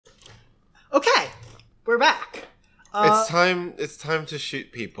Okay, we're back. It's time to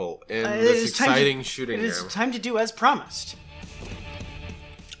shoot people in this exciting shooting game. It is time to do as promised.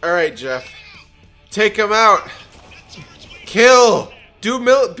 All right, Geoff. Take him out. Kill.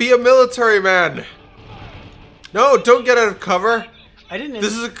 Be a military man. No, don't get out of cover. I didn't.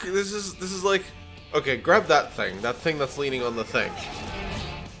 This is like, okay, grab that thing. That thing that's leaning on the thing.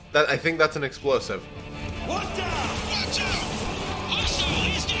 I think that's an explosive. One down. Watch out.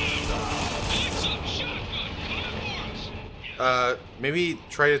 He's down. Maybe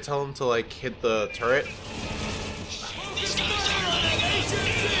try to tell him to like hit the turret.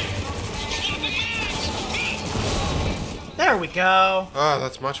 There we go. Oh,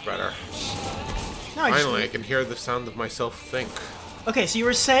 that's much better. Now Finally, I can hear the sound of myself think. Okay, so you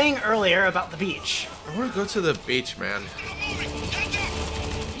were saying earlier about the beach. I want to go to the beach, man.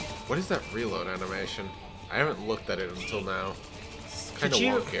 What is that reload animation? I haven't looked at it until now. It's kind of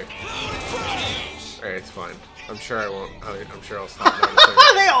wonky. Alright, it's fine. I'm sure I won't. I'm sure I'll stop noticing.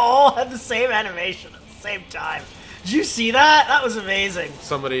 They all had the same animation at the same time. Did you see that? That was amazing.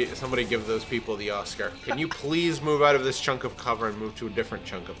 Somebody give those people the Oscar. Can you please move out of this chunk of cover and move to a different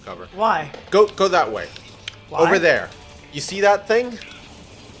chunk of cover? Why? Go that way. Why? Over there. You see that thing?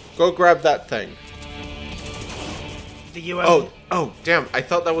 Go grab that thing. The UFO. Oh, damn. I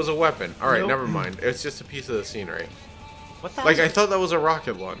thought that was a weapon. Alright, Nope. never mind. It's just a piece of the scenery. What the Like, hell? I thought that was a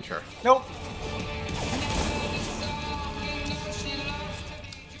rocket launcher. Nope.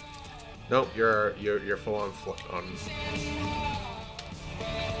 Nope, you're full on on.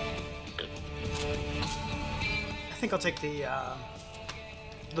 I think I'll take the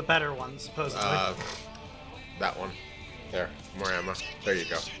better one, supposedly. That one. There, more ammo. There you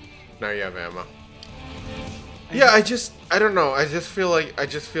go. Now you have ammo. Yeah, I don't know. I just feel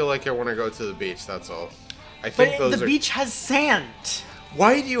like I want to go to the beach. That's all. I think But the beach has sand.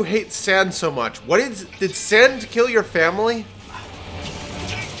 Why do you hate sand so much? Did sand kill your family?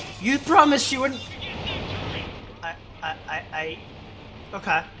 You promised you wouldn't.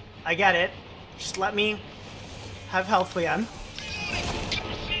 Okay, I get it. Just let me have health again.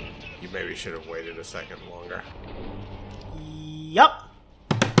 You maybe should have waited a second longer. Yup.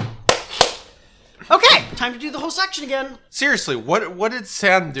 Okay, time to do the whole section again. Seriously, what did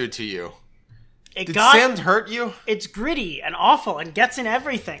sand do to you? Did Got sand hurt you? It's gritty and awful and gets in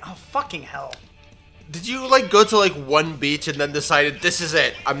everything. Oh, fucking hell. Did you, like, go to, like, one beach and then decided, this is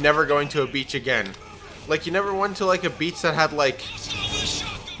it, I'm never going to a beach again? Like, you never went to, like, a beach that had, like,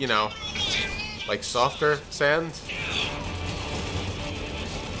 you know, like, softer sand?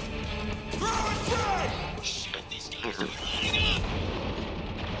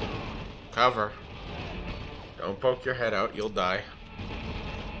 Cover. Don't poke your head out, you'll die.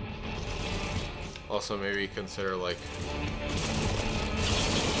 Also, maybe consider, like...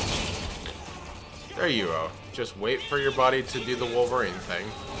 There you go. Just wait for your body to do the Wolverine thing.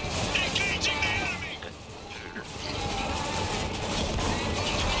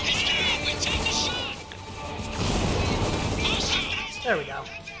 There we go.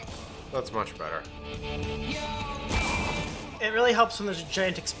 That's much better. It really helps when there's a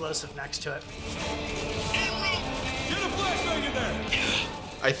giant explosive next to it.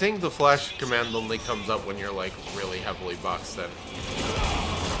 I think the flash command only comes up when you're, like, really heavily boxed in.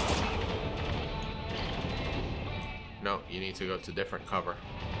 No, you need to go to different cover.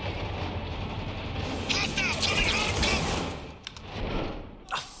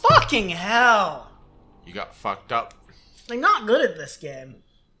 Fucking hell! You got fucked up. I'm not good at this game.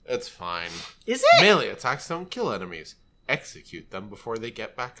 It's fine. Is it? Melee attacks don't kill enemies. Execute them before they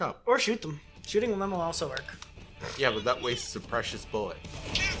get back up. Or shoot them. Shooting them will also work. Yeah, but that wastes a precious bullet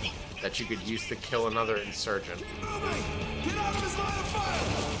that you could use to kill another insurgent.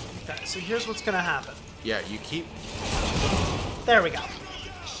 Okay, so here's what's gonna happen. Yeah, you keep... There we go.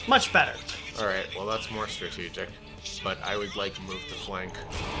 Much better. Alright, well that's more strategic. But I would like move to flank.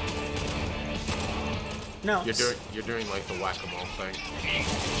 No. You're doing like the whack-a-mole thing.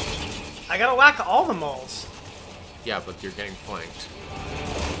 I gotta whack all the moles. Yeah, but you're getting flanked.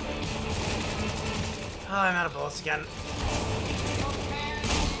 Oh, I'm out of bullets again.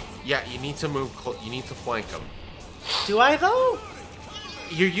 Yeah, you need to move. You need to flank them. Do I though?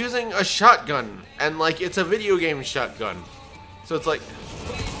 You're using a shotgun, and like it's a video game shotgun, so it's like.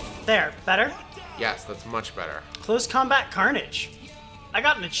 There, better? Yes, that's much better. Close combat carnage. I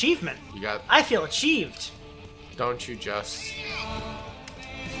got an achievement. You got. I feel achieved. Don't you just.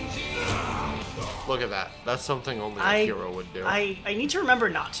 Look at that. That's something only a hero would do. I need to remember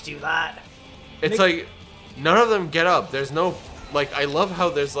not to do that. It's like, none of them get up. There's no, like, I love how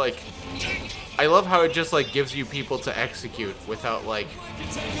there's like, I love how it just like gives you people to execute without like,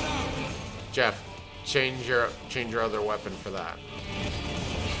 Geoff, change your other weapon for that.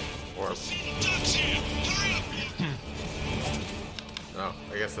 Or Ducks here. Hurry up. oh,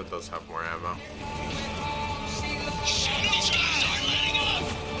 I guess that does have more ammo. Shit, these guys aren't letting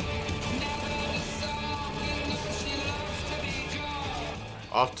up.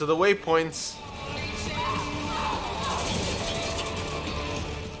 Off to the waypoints.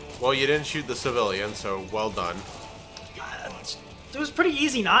 Well, you didn't shoot the civilian, so well done. It was pretty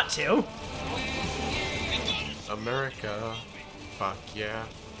easy not to. America, fuck yeah.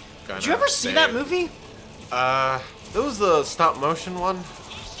 Did you ever see that movie? That was the stop motion one.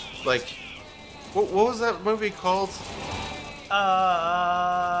 Like, what was that movie called?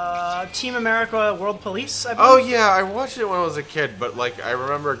 Team America World Police, I Oh believe. yeah, I watched it when I was a kid, but like I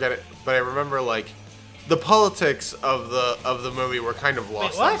remember like the politics of the movie were kind of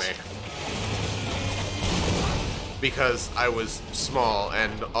lost on what? me. Because I was small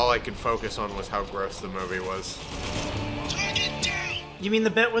and all I could focus on was how gross the movie was. Target down. You mean the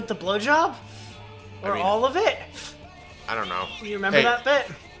bit with the blowjob? Or mean- all of it? I don't know. You remember Hey, that bit?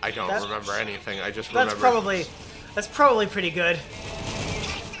 I don't That- remember anything. I just That's remember. probably pretty good.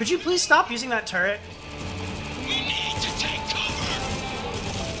 Could you please stop using that turret? We need to take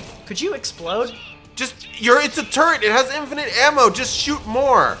cover. Could you explode? It's a turret. It has infinite ammo. Just shoot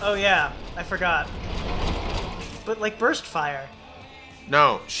more. Oh yeah, I forgot. But like burst fire.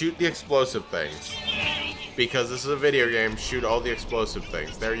 No, shoot the explosive things. Because this is a video game, shoot all the explosive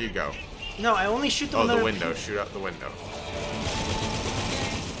things. There you go. No, I only shoot the Oh, one the that window. Shoot out the window.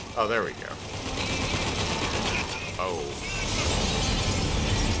 Oh, there we go. Oh,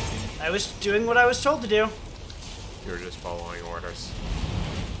 I was doing what I was told to do. you're just following orders.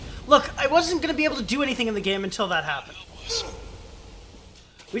 Look, I wasn't gonna be able to do anything in the game until that happened.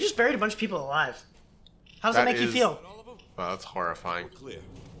 We just buried a bunch of people alive. How does that make you is- feel? Well, that's horrifying. Clear.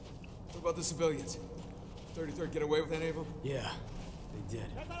 What about the civilians? 33rd get away with any of them? Yeah, they did.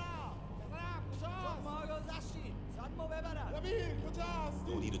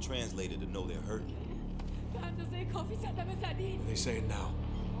 Don't need a translator to know they're hurt. What are they saying now?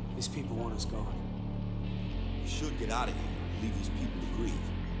 These people want us gone. We should get out of here. Leave these people to grieve.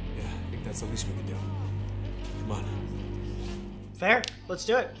 Yeah, I think that's the least we can do. Come on. Fair. Let's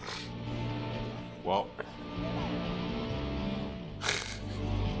do it. Well,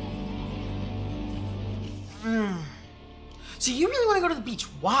 So you really want to go to the beach?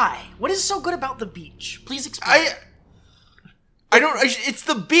 Why? What is so good about the beach? Please explain. I don't. It's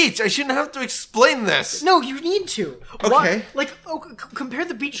the beach. I shouldn't have to explain this. No, you need to. Okay. Like, compare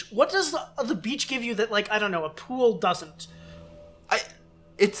the beach. What does the beach give you that, like, I don't know, a pool doesn't?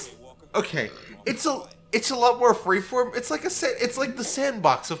 It's okay. It's a lot more freeform. It's like it's like the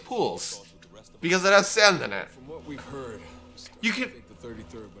sandbox of pools because it has sand in it. From what we've heard, You can take the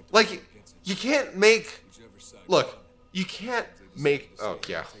 33rd, but like you can't make. Look, you can't make. Oh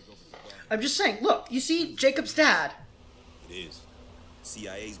yeah. I'm just saying, look, you see Jacob's dad. It is.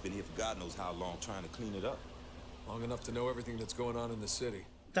 CIA's been here for God knows how long trying to clean it up. long enough to know everything that's going on in the city.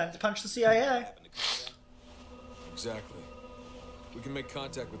 Time to punch the CIA. Exactly. If we can make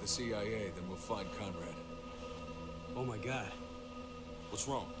contact with the CIA, then we'll find Conrad. Oh my god. What's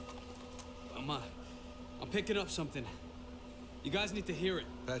wrong? I'm picking up something. You guys need to hear it.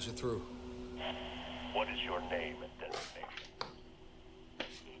 Patch it through. What is your name and designation?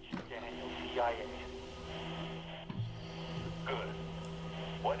 Agent Daniel, CIA. Good.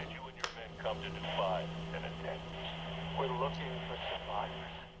 Why did you and your men come to defy an attack? We're looking for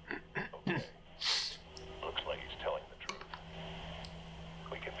survivors. Okay. Looks like he's telling the truth.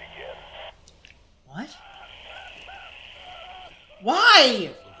 We can begin. What?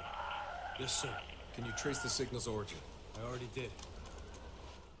 Why? Yes, sir. Can you trace the signal's origin? I already did.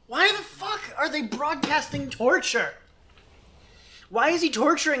 Why the fuck are they broadcasting torture? Why is he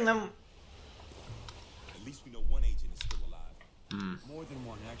torturing them? At least we know one agent is still alive. More than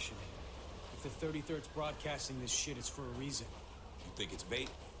one, actually. If the 33rd's broadcasting this shit, it's for a reason. You think it's bait?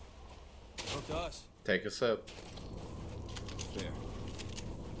 Look to us. Take a sip. Fair.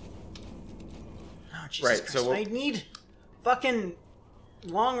 Oh, Jesus Right, Christ. so what- I need fucking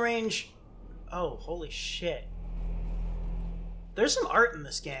long range. Oh, holy shit. There's some art in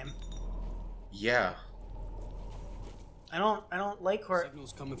this game. Yeah. I don't like where.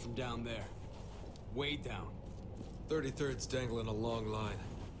 Signal's coming from down there. Way down. 33rd's dangling a long line.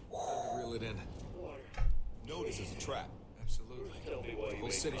 Reel it in. No, this is a trap. Absolutely. The whole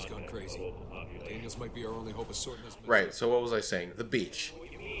city's gone crazy. Daniels might be our only hope of sorting this mess. Right. So what was I saying? The beach.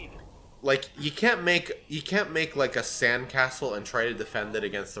 Like you can't make like a sandcastle and try to defend it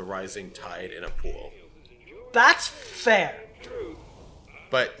against the rising tide in a pool. That's fair.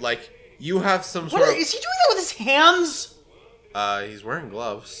 But like You have some What sort of... is he doing that with his hands? He's wearing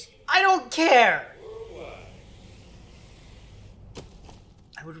gloves. I don't care.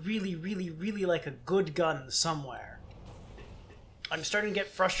 I would really, really, really like a good gun somewhere. I'm starting to get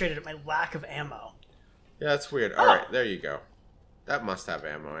frustrated at my lack of ammo. Yeah, that's weird. Alright, there you go. That must have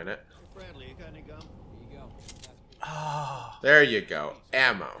ammo in it. Bradley, you got any gum? Here you go. Oh, There you go.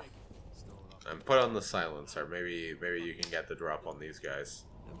 Ammo. And put on the silencer. Maybe you can get the drop on these guys.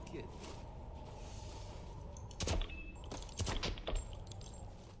 No kid.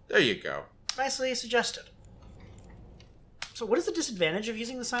 There you go. nicely suggested. So what is the disadvantage of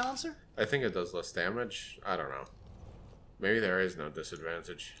using the silencer? I think it does less damage. I don't know. Maybe there is no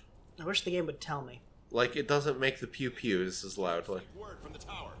disadvantage. I wish the game would tell me. Like, it doesn't make the pew-pews as loudly. Word from the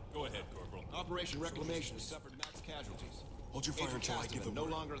tower. Go ahead, Corporal. Operation Reclamation has suffered max casualties. Hold your fire until I give the no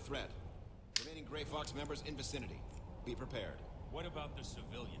word. longer a threat. Remaining Grey Fox members in vicinity. Be prepared. What about the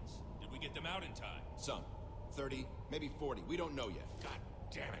civilians? Did we get them out in time? Some. 30, maybe 40. We don't know yet. God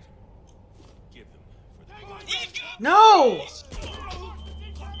damn it. Give them for the... No!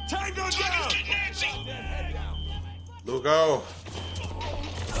 Tango down! Lugo!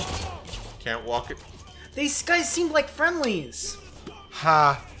 Can't walk it. These guys seemed like friendlies.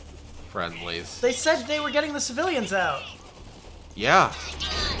 Ha! Friendlies. They said they were getting the civilians out. Yeah.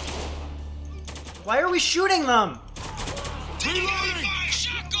 Why are we shooting them? Reloading!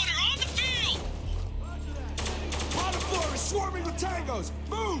 Shotgunner on the field! On the floor is swarming with tangos!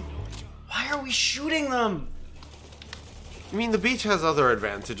 Move! Why are we shooting them? I mean, the beach has other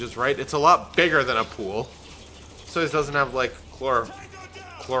advantages, right? It's a lot bigger than a pool. So it doesn't have, like,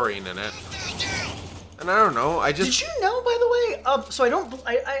 chlorine in it. And I don't know, I just... Did you know, by the way, so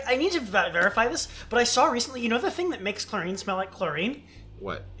I need to verify this, but I saw recently, you know the thing that makes chlorine smell like chlorine?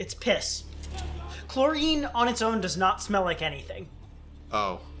 What? It's piss. Chlorine on its own does not smell like anything.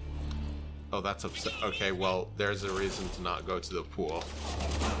 Oh. Oh, that's upset. Okay, well, there's a reason to not go to the pool.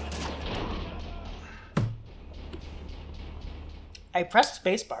 I pressed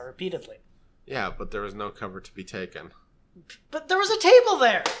spacebar repeatedly. Yeah, but there was no cover to be taken. But there was a table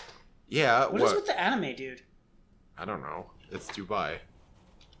there! Yeah, What is with the anime, dude? I don't know. It's Dubai.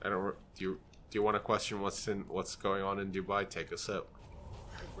 I don't... Do you want to question what's going on in Dubai? Take a sip.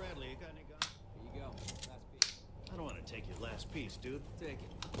 Hey, Bradley, you got any gum? Here you go. Last piece. I don't want to take your last piece, dude. Take it.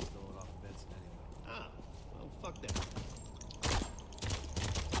 Throw it off the Benson anyway. Ah, well, fuck that.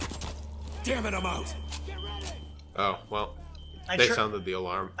 Damn it, I'm out! Oh, well. I They sounded the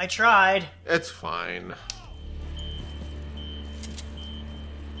alarm. I tried. It's fine.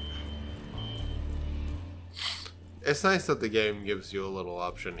 It's nice that the game gives you a little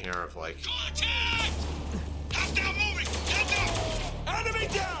option here of like... Contact! Hostile moving! Heads up! Enemy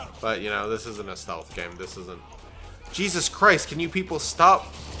down! But, you know, this isn't a stealth game. This isn't... Jesus Christ, can you people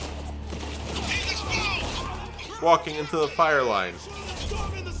stop He's exposed! walking into the fire line?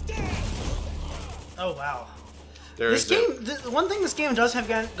 Storm in the stand! Oh, wow. There This is game, the one thing this game does have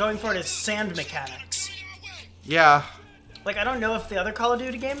going for it is sand mechanics. Yeah. Like, I don't know if the other Call of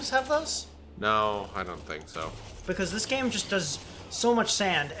Duty games have those, No, I don't think so. because this game just does so much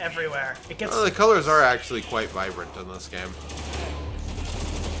sand everywhere. It gets... Well, the colors are actually quite vibrant in this game.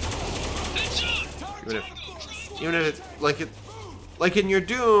 Even if it's like in your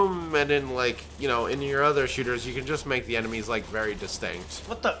Doom and in like, you know, in your other shooters, you can just make the enemies like very distinct.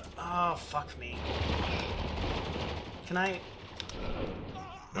 What the... Oh, fuck me. Can I...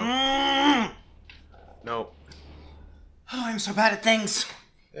 Nope. Oh, I'm so bad at things.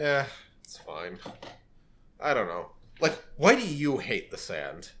 Yeah, it's fine. I don't know. Like, why do you hate the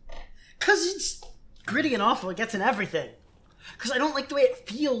sand? Because it's gritty and awful. It gets in everything. Because I don't like the way it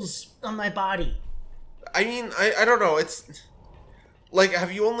feels on my body. I mean, I don't know. It's like,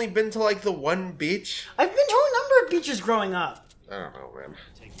 have you only been to like the one beach? I've been to a number of beaches growing up. I don't know, man.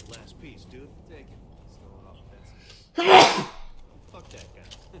 Take your last piece, dude. Take it. Throw it off the Benson. Fuck that guy.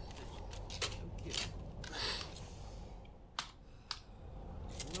 No kidding.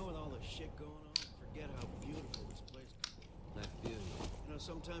 You know, with all the shit going on, forget how beautiful this place can be. I feel you. You know,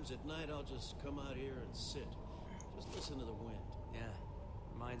 sometimes at night I'll just come out here and sit. Just listen to the wind. Yeah,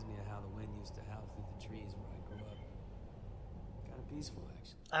 reminds me of how the wind used to howl through the trees where I grew up. Kind of peaceful,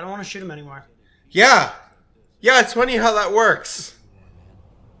 actually. I don't want to shoot him anymore. Yeah! Yeah, it's funny how that works. Yeah, man.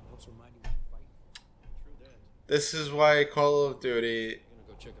 Helps remind you what you're fighting for. True that. This is why Call of Duty... I'm gonna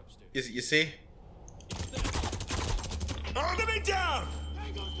go check upstairs. You see? Enemy down!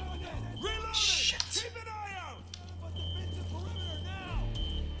 Reloading! Shit. Keep an eye out! But defend the perimeter now!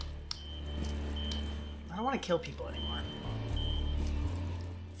 I don't want to kill people anymore.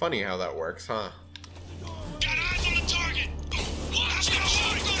 Funny how that works, huh? Got eyes on the target! Watch out!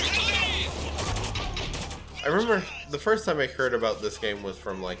 Shotgunner! I remember the first time I heard about this game was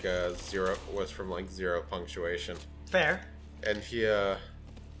from like zero punctuation. Fair. And he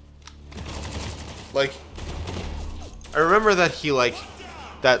like I remember that he like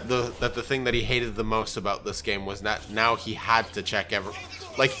that the thing that he hated the most about this game was that now he had to check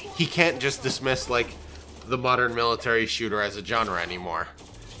like he can't just dismiss like the modern military shooter as a genre anymore.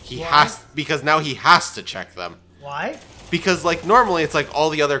 He has, because now he has to check them. Why? Because like normally it's like all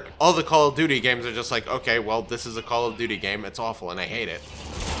the Call of Duty games are just like, okay, well, this is a Call of Duty game, it's awful and I hate it.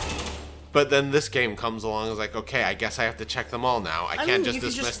 But then this game comes along and is like, okay, I guess I have to check them all now. I can't just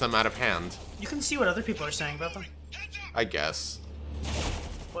dismiss them out of hand. You can see what other people are saying about them. I guess.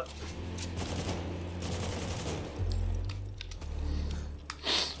 What?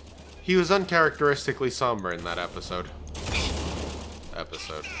 He was uncharacteristically somber in that episode. I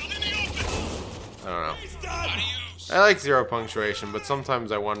don't know. I like zero punctuation, but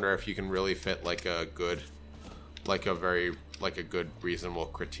sometimes I wonder if you can really fit like a good, reasonable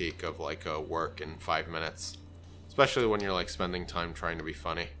critique of like a work in 5 minutes. Especially when you're like spending time trying to be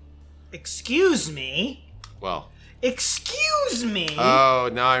funny. Excuse me? Well. Excuse me?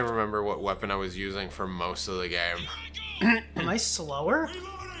 Oh, now I remember what weapon I was using for most of the game. Am I slower?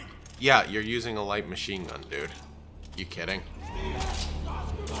 Yeah, you're using a light machine gun, dude. You kidding?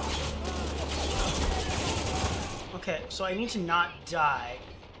 Okay, so I need to not die.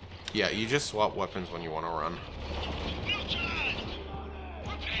 Yeah, you just swap weapons when you want to run.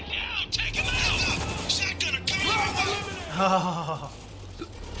 Oh.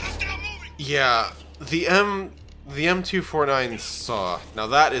 Yeah, the M249 saw. Now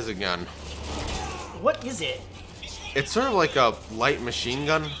that is a gun. What is it? It's sort of like a light machine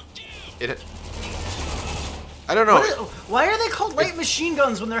gun. I don't know. Why are they called light machine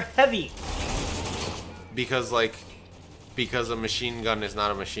guns when they're heavy? Because a machine gun is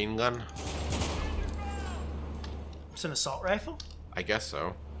not a machine gun. It's an assault rifle? I guess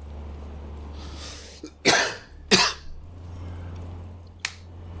so. I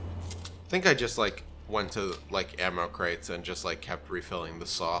think I just like went to like ammo crates and just like kept refilling the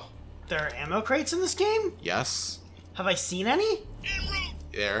saw. There are ammo crates in this game? Yes. Have I seen any?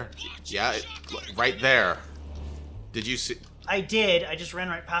 There. Yeah, right there. Did you see? I did. I just ran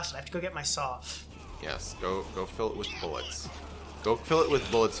right past it. I have to go get my saw. Yes, go fill it with bullets. Go fill it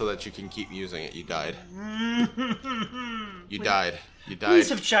with bullets so that you can keep using it. You died. You died. You died. Please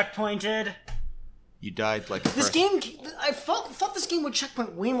have checkpointed. You died like this game. I thought this game would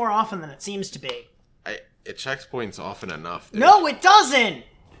checkpoint way more often than it seems to be. It checkpoints often enough. Dude. No, it doesn't.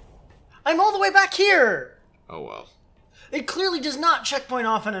 I'm all the way back here. Oh well. It clearly does not checkpoint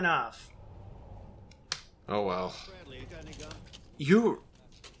often enough. Oh well.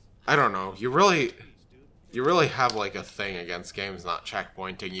 I don't know. You really have like a thing against games not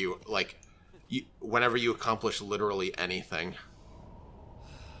checkpointing you. Like, whenever you accomplish literally anything.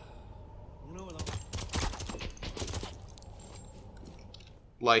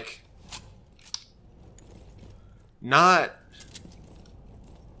 Like, not.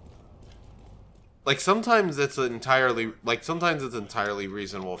 Like sometimes it's entirely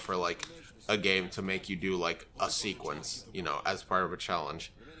reasonable for like a game to make you do like a sequence, you know, as part of a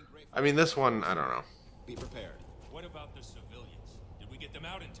challenge. I mean, this one, I don't know. Be prepared. What about the civilians? Did we get them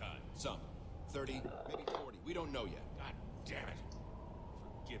out in time? Some. 30, maybe 40. We don't know yet. God damn it.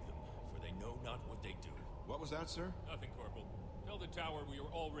 Forgive them, for they know not what they do. What was that, sir? Nothing, Corporal. Tell the tower we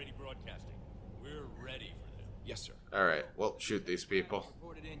are already broadcasting. We're ready for them. Yes, sir. Alright, well, shoot these people.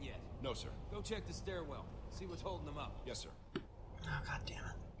 Reported in yet? No, sir. Go check the stairwell. See what's holding them up. Yes, sir. Oh, god damn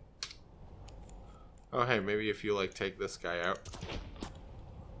it. Oh, hey, maybe if you, like, take this guy out.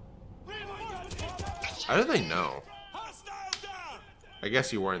 How do they know? I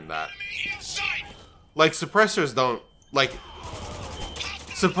guess you weren't that. Like, suppressors don't, like...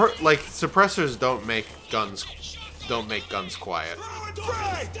 suppressors don't make guns quiet.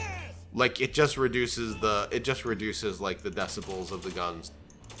 Like, it just reduces, like, the decibels of the guns.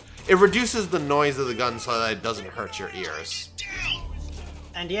 It reduces the noise of the gun so that it doesn't hurt your ears.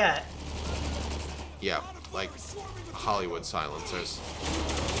 And yet... Yeah, like Hollywood silencers.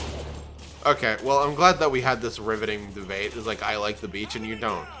 Okay, well, I'm glad that we had this riveting debate. It's like, I like the beach and you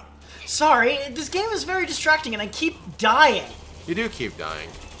don't. Sorry, this game is very distracting and I keep dying. You do keep dying.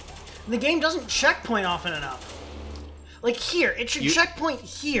 The game doesn't checkpoint often enough. Like here, it should checkpoint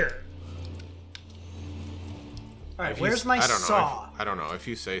here. Alright, where's my saw? I don't know, if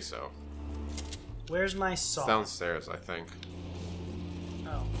you say so. Where's my saw? It's downstairs, I think.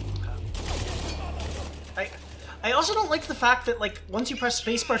 Oh, okay. I also don't like the fact that, like, once you press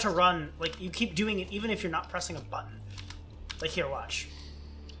spacebar to run, like, you keep doing it even if you're not pressing a button. Like, here, watch.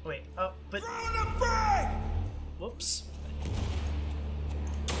 Wait, oh, but... Whoops.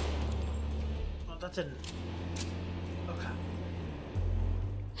 Well, that didn't. Okay.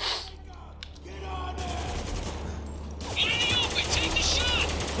 Get on there! Get in the open! Take the shot!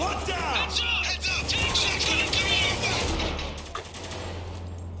 One down! Heads up! Heads up! Take shots! Let him come over!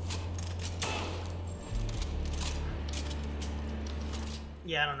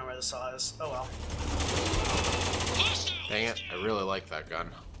 Yeah, I don't know where the saw is. Oh well. Dang it, I really like that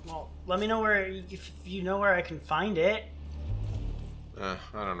gun. Well, let me know where, if you know where I can find it. I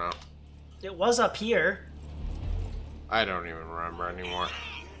don't know. It was up here. I don't even remember anymore.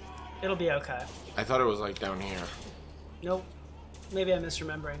 It'll be okay. I thought it was like down here. Nope. Maybe I'm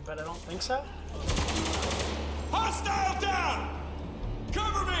misremembering, but I don't think so. Hostile down!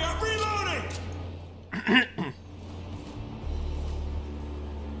 Cover me! I'm reloading!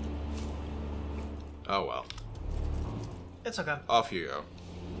 Oh well. It's okay. Off you go.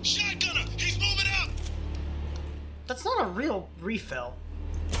 Shotgunner! He's moving up! That's not a real refill.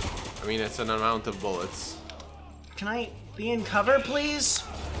 I mean, it's an amount of bullets. Can I be in cover, please?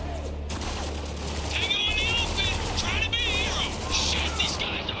 Tango in the open! Try to be a hero! Shit, these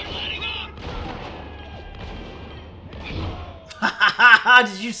guys are letting up!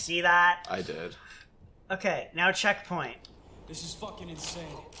 Did you see that? I did. Okay, now checkpoint. This is fucking insane.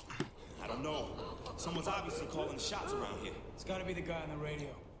 I don't know. Someone's obviously calling the shots around here. It's gotta be the guy on the radio.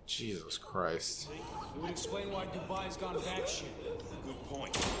 Jesus Christ. It would explain why Dubai's gone batshit. Good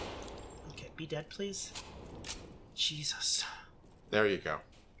point. Okay, be dead, please. Jesus. There you go.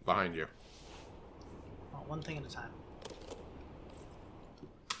 Behind you. Well, one thing at a time.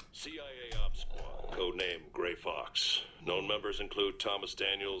 CIA Ops Squad, codename Gray Fox. Known members include Thomas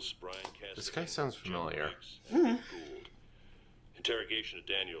Daniels, Brian Cassidy. This guy sounds familiar. Gould. Interrogation of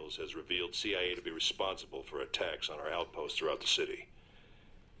Daniels has revealed CIA to be responsible for attacks on our outposts throughout the city.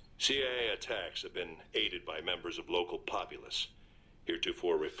 CIA attacks have been aided by members of local populace,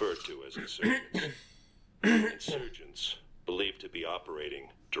 heretofore referred to as insurgents. Insurgents believed to be operating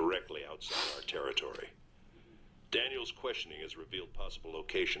directly outside our territory. Daniels' questioning has revealed possible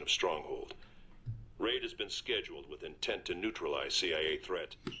location of stronghold. Raid has been scheduled with intent to neutralize CIA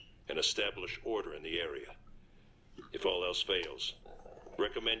threat and establish order in the area. If all else fails,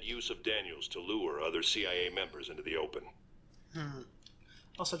 recommend use of Daniels to lure other CIA members into the open.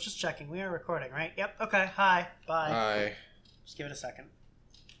 Also, just checking. We are recording, right? Yep. Okay. Hi. Bye. Hi. Just give it a second.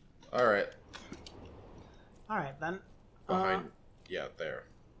 Alright. All right, then. Behind. Yeah, there.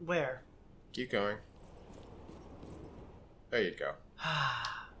 Where? Keep going. There you go.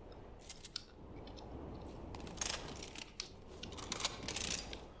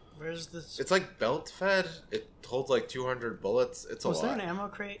 Where's this? It's like belt fed. It holds like 200 bullets. It's a lot. Was there an ammo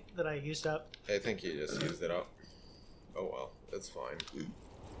crate that I used up? I think you just used it up. Oh well, it's fine.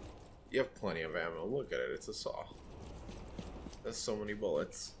 You have plenty of ammo. Look at it. It's a saw. That's so many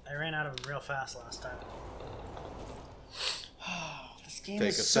bullets. I ran out of them real fast last time. This game Take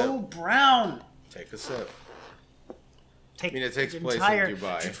is a so sip. brown. Take a sip. Take I mean, it takes the place entire, in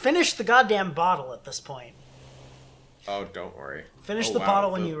Dubai. Finish the goddamn bottle at this point. Oh, don't worry. Finish Oh, the wow,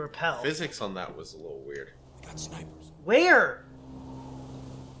 bottle when the you repel. Physics on that was a little weird. Got snipers. Where?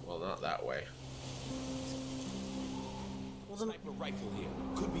 Well, not that way. Well, then... Sniper rifle here.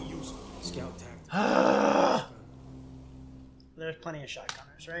 Could be useful. Scout tactics. There's plenty of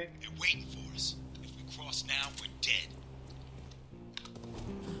shotgunners, right? They're waiting for us. If we cross now, we're dead.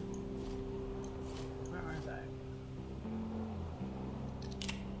 Where are they?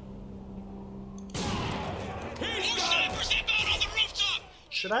 More snipers inbound on the rooftop!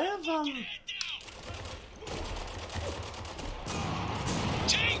 Should I have, Head down!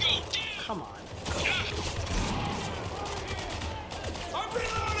 Tango, down! Come on. I'm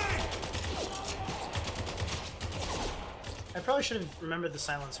reloading! I probably should have remembered the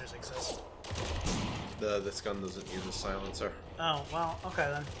silencers exist. This gun doesn't use a silencer. Oh, well, okay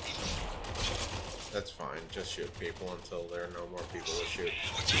then. That's fine. Just shoot people until there are no more people to shoot.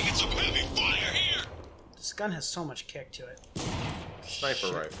 We're taking some heavy fire here! This gun has so much kick to it. Sniper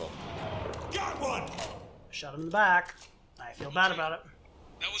rifle. Got one! Shot him in the back. I feel bad about it.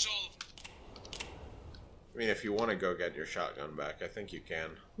 That was all of them. I mean, if you want to go get your shotgun back, I think you can.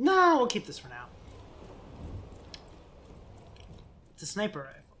 No, we'll keep this for now. It's a sniper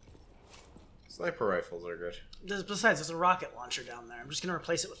rifle. Sniper rifles are good. Besides, there's a rocket launcher down there. I'm just gonna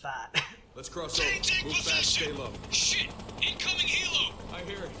replace it with that. Let's cross over. Take Move fast, possession! stay low. Shit! Incoming helo! I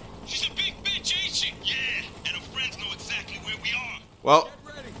hear it. She's a big bitch, ain't she? Yeah, and her friends know exactly where we are. Well,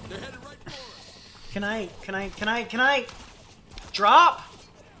 Get ready. They're headed right for us. Can I drop?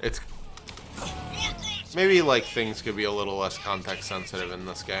 it's More grunts! maybe like things could be a little less context sensitive in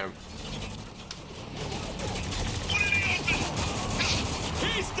this game.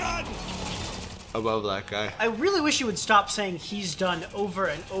 He's done! Above that guy. I really wish you would stop saying he's done over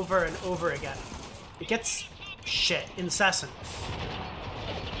and over and over again. It gets shit incessant.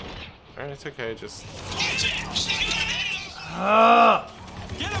 Alright, it's okay, just...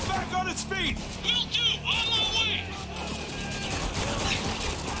 Get him back on his feet! Will do. On my way.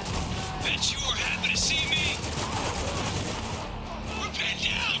 Bet you are happy to see me. We're pinned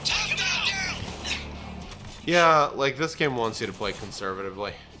down. Take him out. Yeah, like, this game wants you to play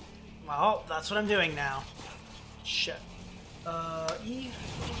conservatively. Well, that's what I'm doing now. Shit. E.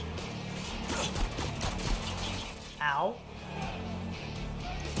 Ow.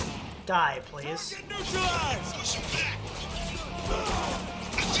 Die, please. Get neutralized! Push him back.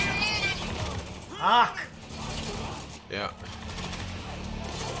 Fuck. Yeah.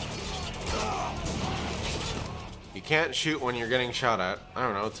 You can't shoot when you're getting shot at. I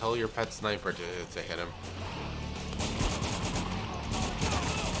don't know, tell your pet sniper to hit him.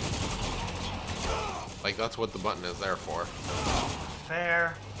 Like, that's what the button is there for.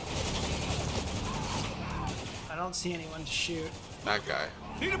 Fair. I don't see anyone to shoot. That guy.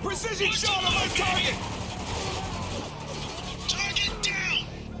 Need a precision shot on my target! Target down.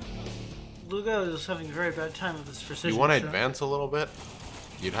 Lugo is having a very bad time with this precision. You want to shot. advance a little bit?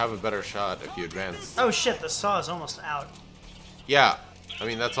 You'd have a better shot if you advanced. Oh shit, the saw is almost out. Yeah, I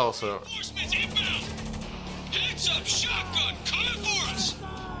mean, that's also... Horseman's inbound. Heads up, shotgun coming for us.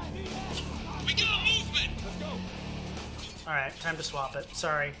 We got movement. Alright, time to swap it.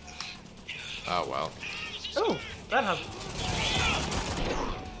 Sorry. Oh, well. Oh, that happened.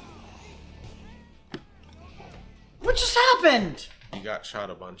 What just happened? You got shot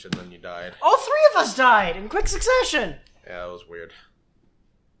a bunch and then you died. All three of us died in quick succession. Yeah, that was weird.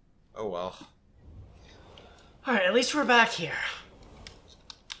 Oh, well. Alright, at least we're back here.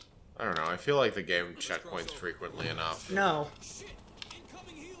 I don't know, I feel like the game checkpoints frequently enough. No.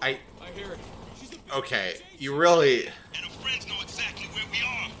 I hear it. Okay, you really... And our friends know exactly where we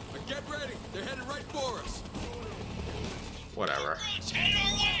are. Get ready. They're headed right for us. Whatever. Head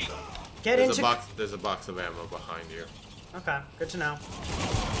our way. Get into... There's a box of ammo behind you. Okay, good to know.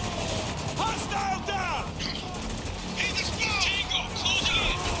 Hostile down! Hey, this ball. Tango, close in.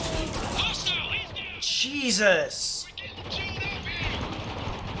 Hostile, he's down. Jesus. We're getting chewed up here.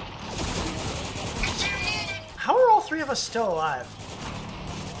 I see him moving. How are all three of us still alive?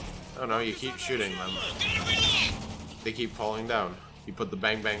 Oh no, you keep shooting them. Gotta reload. They keep falling down. You put the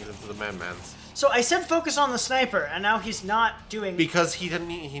bang bangs into the man-mans. So I said focus on the sniper, and now he's not doing... Because he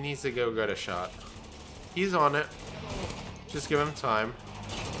needs to go get a shot. He's on it. Just give him time.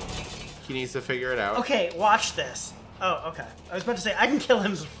 He needs to figure it out. Okay, watch this. Oh, okay. I was about to say, I can kill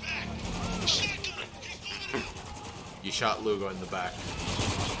him. You shot Lugo in the back.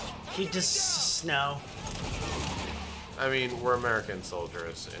 He just... no. I mean, we're American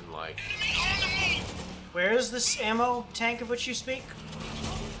soldiers in, like... Where is this ammo tank of which you speak?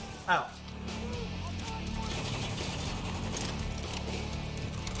 Oh.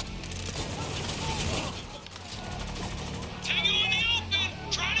 Tango in the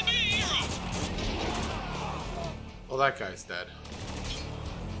open. Try to be a hero. Well, that guy's dead.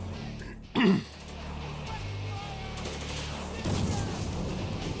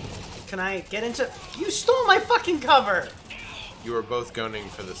 Can I get into... You stole my fucking cover! You were both gunning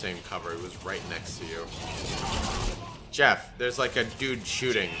for the same cover. It was right next to you. Geoff, there's like a dude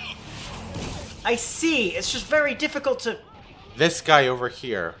shooting. I see. It's just very difficult to... This guy over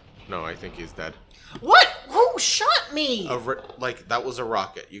here. No, I think he's dead. What? Who shot me? Like, that was a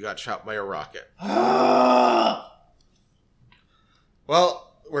rocket. You got shot by a rocket.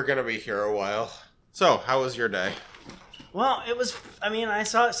 Well, we're gonna be here a while. So, how was your day? Well, it was... I mean, I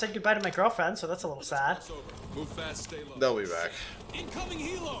said goodbye to my girlfriend, so that's a little sad. Move fast, stay low. They'll be back. Incoming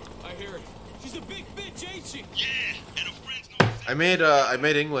helo! I hear it. She's a big bitch, ain't she? Yeah, and our friends know exactly. I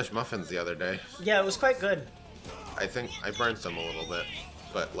made English muffins the other day. Yeah, it was quite good. I think I burnt them a little bit,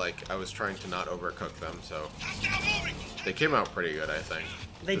 but like I was trying to not overcook them, so they came out pretty good, I think.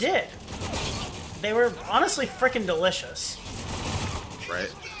 They did. They were honestly freaking delicious.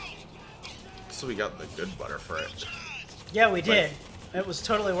 Right? So we got the good butter for it. Yeah, we did. It was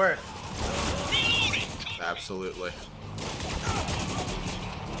totally worth. Absolutely.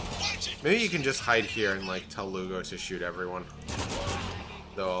 Maybe you can just hide here and like tell Lugo to shoot everyone.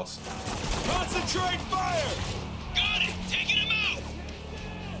 They'll also... Concentrate fire! Got it. Taking him out.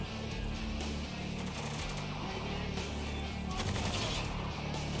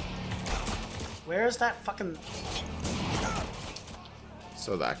 Where is that fucking...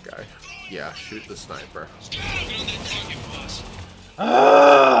 So that guy. Yeah, shoot the sniper.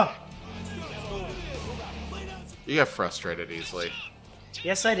 Ah! You get frustrated easily.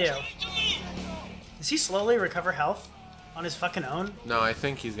 Yes, I do. Does he slowly recover health on his fucking own? No, I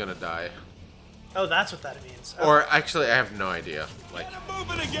think he's gonna die. Oh, that's what that means. Oh. Or actually, I have no idea. Like,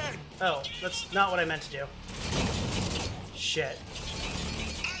 Moving again. Oh, that's not what I meant to do. Shit.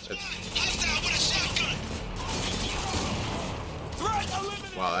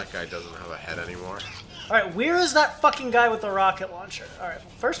 Wow, that guy doesn't have a head anymore. Alright, where is that fucking guy with the rocket launcher? Alright,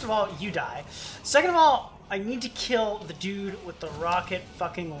 first of all, you die. Second of all, I need to kill the dude with the rocket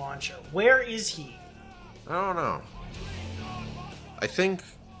fucking launcher. Where is he? I don't know. I think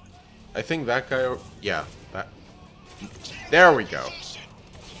that guy. Yeah, that. There we go.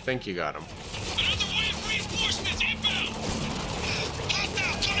 I think you got him. Another wave of reinforcements inbound.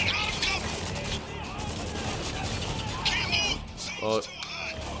 Hostile coming out of cover. Can't move. Well,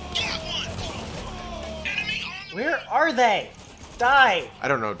 Got one. Enemy on the Where are they? Die! I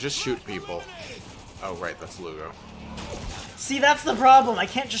don't know. Just shoot people. Oh right, that's Lugo. See, that's the problem. I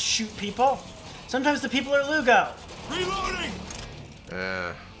can't just shoot people. Sometimes the people are Lugo. Reloading.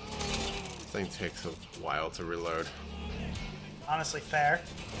 This thing takes a while to reload. Honestly, fair.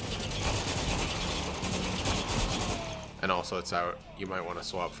 And also, it's out. You might want to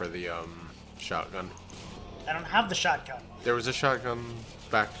swap for the shotgun. I don't have the shotgun. There was a shotgun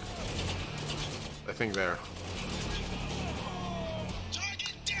back. I think there.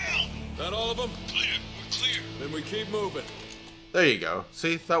 target down. That all of them? Clear. We're clear. Then we keep moving. There you go.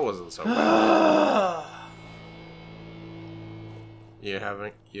 See, that wasn't so bad. You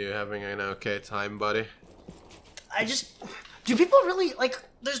having an okay time, buddy? Do people really, like,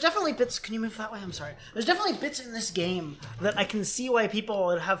 there's definitely bits, can you move that way? I'm sorry. There's definitely bits in this game that I can see why people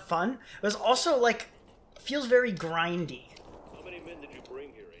would have fun. There's also, like, feels very grindy. How many men did you bring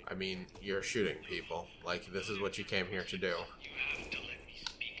here, Aiden? I mean, you're shooting people. Like, this is what you came here to do. You have to let me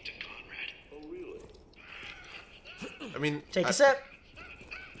speak to Conrad. Oh, really? I mean, Take a sip.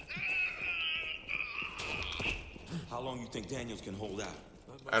 How long you think Daniels can hold out?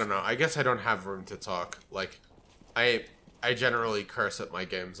 I don't know. I guess I don't have room to talk. Like, I generally curse at my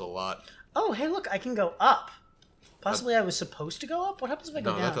games a lot. Oh, hey, look, I can go up. Possibly I was supposed to go up? What happens if I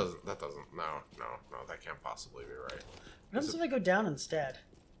go No, down? that doesn't. No, that can't possibly be right. What happens if I go down instead?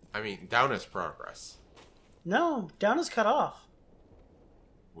 I mean, down is progress. No, down is cut off.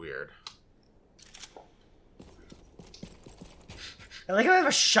 Weird. I like how I have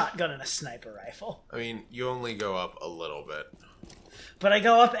a shotgun and a sniper rifle. I mean, you only go up a little bit. But I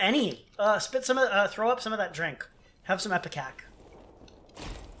go up any. Throw up some of that drink. Have some Epicac.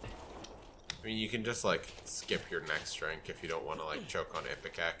 I mean, you can just like skip your next drink if you don't want to like choke on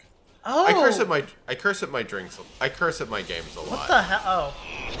Ipecac. Oh! I curse at my drinks. I curse at my games a lot. What the hell?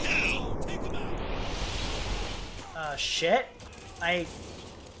 Oh. Shit.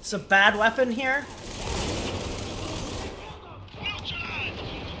 It's a bad weapon here.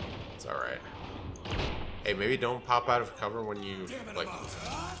 It's alright. Hey, maybe don't pop out of cover when you, like...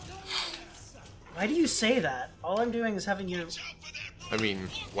 Why do you say that? All I'm doing is having you... I mean,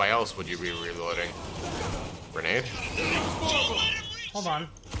 why else would you be reloading? Grenade? Hold on.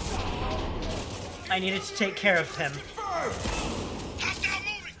 I needed to take care of him.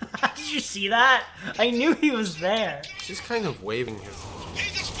 Did you see that? I knew he was there. She's kind of waving his...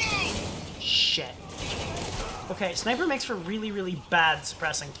 Shit. Okay, sniper makes for really, really bad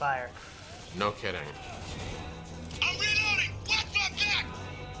suppressing fire. No kidding. I'm reloading. Watch my back.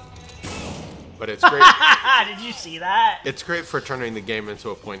 But it's great. Did you see that? It's great for turning the game into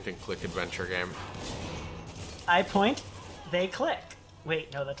a point-and-click adventure game. I point, they click.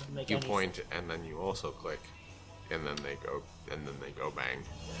 Wait, no, that doesn't make You any point, and then you also click, and then they go bang.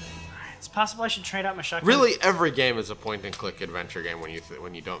 It's possible I should trade out my shotgun. Really, every game is a point-and-click adventure game when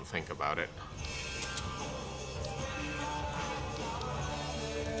you don't think about it.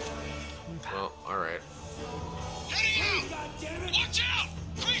 Well, all right. Heading out. Watch out.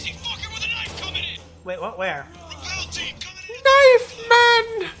 Crazy fucker with a knife coming in. Wait, what? Where? Repel team coming in. Knife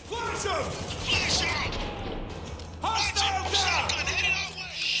man! Flash him! Flash out. Hostile down! Shotgun headed our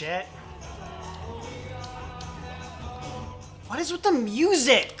way. Shit. What is with the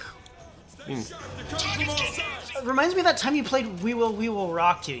music? I mean, It reminds me of that time you played We Will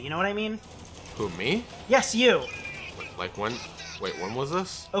Rock You. You know what I mean? who, me? Yes, you. Like when? Wait, when was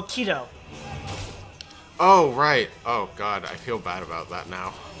this? Okito. Oh, right. Oh, God, I feel bad about that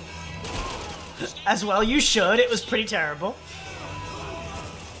now. As well you should. It was pretty terrible.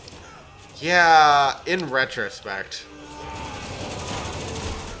 Yeah, in retrospect.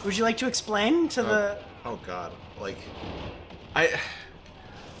 Would you like to explain to the... Oh God, like,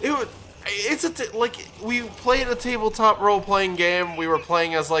 It's like we played a tabletop role-playing game. We were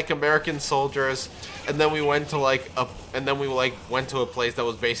playing as like American soldiers, and then we went to like went to a place that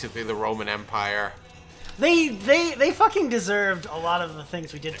was basically the Roman Empire. They fucking deserved a lot of the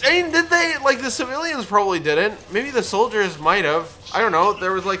things we did to I mean, did they? Like, the civilians probably didn't. Maybe the soldiers might have. I don't know.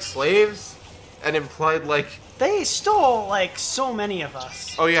 There was, like, slaves and implied, like... They stole, like, so many of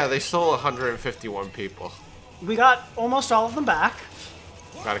us. Oh, yeah, they stole 151 people. We got almost all of them back.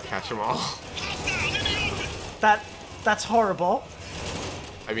 Gotta catch them all. That's horrible.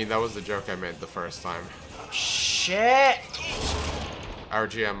 I mean, that was the joke I made the first time. Oh, shit. Our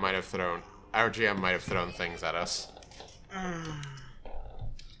GM might have thrown things at us.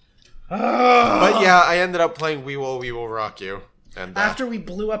 But yeah, I ended up playing We Will Rock You. And after we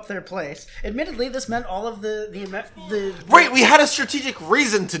blew up their place. Admittedly, this meant all of the Right, we had a strategic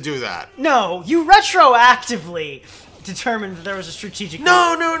reason to do that. No, you retroactively determined that there was a strategic reason.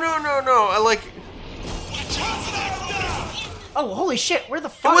 No. I like... Oh, holy shit, where the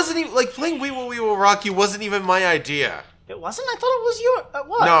fuck? It wasn't even... Like, playing We Will Rock You wasn't even my idea. It wasn't? I thought it was your... It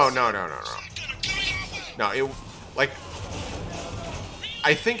was. No, it... Like...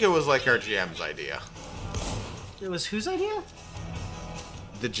 I think it was, like, our GM's idea. It was whose idea?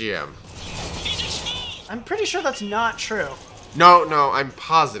 The GM. I'm pretty sure that's not true. No, I'm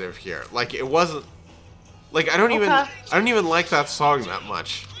positive here. Like, it wasn't... Like, I don't even like that song that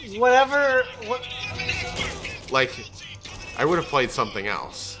much. Whatever... Like, I would have played something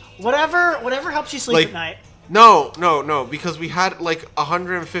else. Whatever helps you sleep at night. No, because we had, like,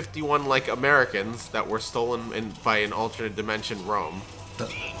 151, like, Americans that were stolen by an alternate dimension Rome.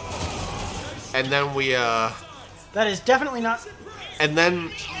 And then we, That is definitely not... And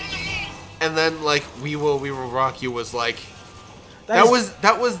then, like, We Will Rock You was, like... That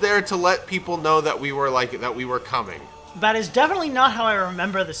was there to let people know that we were coming. That is definitely not how I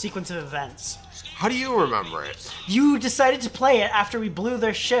remember the sequence of events. How do you remember it? You decided to play it after we blew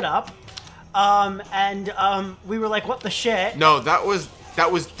their shit up. We were like, what the shit? No, that was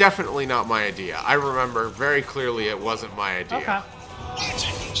definitely not my idea. I remember very clearly it wasn't my idea. Okay.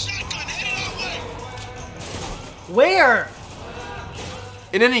 Where?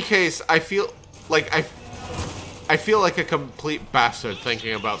 In any case, I feel like a complete bastard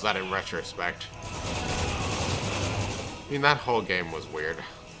thinking about that in retrospect. I mean, that whole game was weird.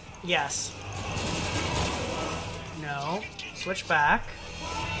 Yes. No. Switch back.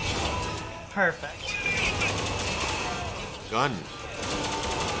 Perfect. Gun.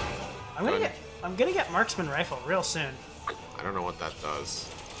 I'm gonna get marksman rifle real soon. I don't know what that does.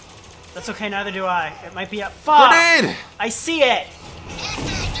 That's okay, neither do I. It might be a fuck! Grenade! I see it!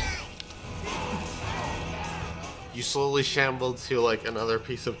 You slowly shambled to, like, another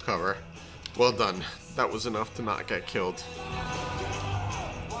piece of cover. Well done. That was enough to not get killed.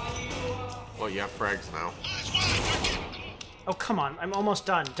 Well, you have frags now. Oh, come on. I'm almost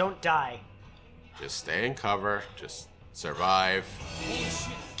done. Don't die. Just stay in cover. Just survive.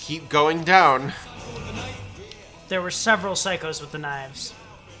 Keep going down. There were several psychos with the knives.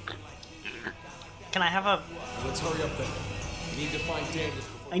 Can I have a... Let's hurry up then. We need to find Daniel.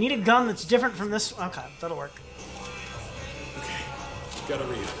 I need a gun that's different from this... Okay, that'll work. Okay. Gotta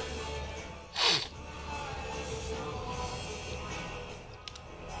read.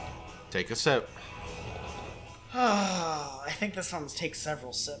 Take a sip. I think this one takes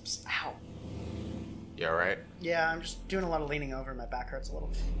several sips. Ow. You alright? Yeah, I'm just doing a lot of leaning over. My back hurts a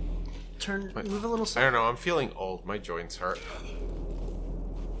little. Move a little... I don't know, I'm feeling old. My joints hurt.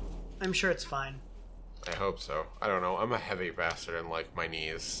 I'm sure it's fine. I hope so. I don't know, I'm a heavy bastard and, like, my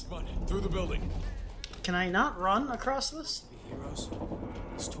knees. Come on, through the building. Can I not run across this? Heroes?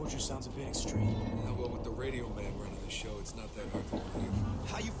 This torture sounds a bit extreme. Well, with the radio man running the show, it's not that hard to believe.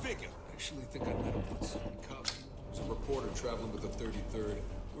 How you figure? I actually think I met him once. In Cabo. He was a reporter traveling with the 33rd.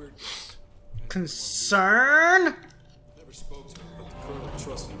 Weird. Concern? Never spoke to him, but the colonel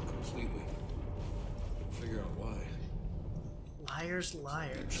trusted him completely. Couldn't figure out why. Liars,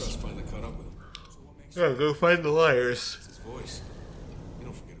 liars. Trust finally caught up with him. Yeah, go find the liars. It's his voice. You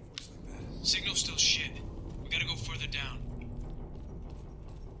don't forget a voice like that. Signal's still shit. We gotta go further down.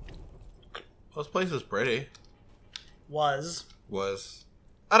 Well, this place is pretty. Was.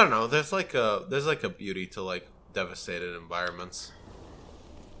 I don't know, there's like a beauty to, like, devastated environments.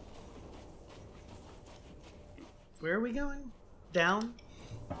 Where are we going? Down?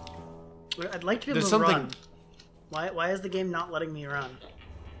 I'd like to be able There's to something... run. Why is the game not letting me run?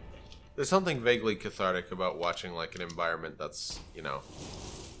 There's something vaguely cathartic about watching, like, an environment that's, you know,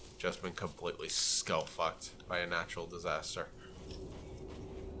 just been completely skull-fucked by a natural disaster.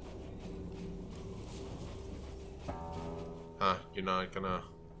 Huh, you're not gonna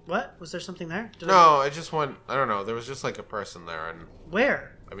What? Was there something there? No, I just went. I don't know. There was just like a person there, and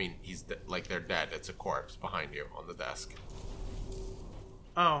Where? I mean, he's like they're dead. It's a corpse behind you on the desk.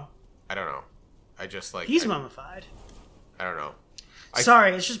 Oh. I don't know. I just like. He's mummified. I don't know.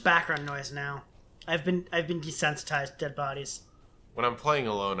 Sorry, it's just background noise now. I've been desensitized to dead bodies. When I'm playing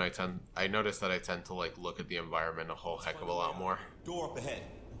alone, I notice that I tend to like look at the environment a whole heck of a lot more. Door up ahead.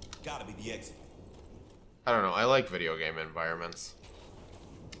 Gotta be the exit. I don't know. I like video game environments.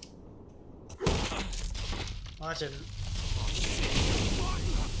 Well, that didn't.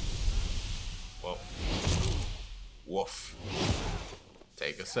 Whoa. Woof.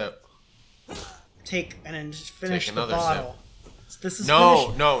 Take a sip. Take and then just finish the another bottle. This is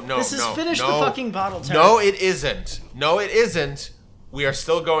No. This is finish the fucking bottle. Terry. No, it isn't. No, it isn't. We are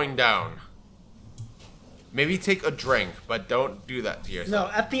still going down. Maybe take a drink, but don't do that to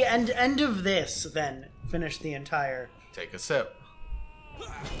yourself. No, at the end of this, then finish the entire. Take a sip.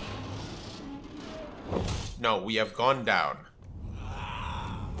 No, we have gone down.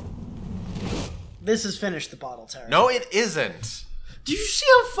 This is finish the bottle, Terry. No, it isn't. Do you see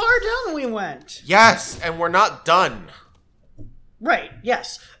how far down we went? Yes, and we're not done. Right.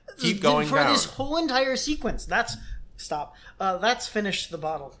 Yes. Keep going for down. this whole entire sequence. That's stop. That's finish the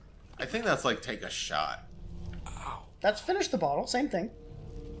bottle. I think that's like take a shot. That's finish the bottle. Same thing.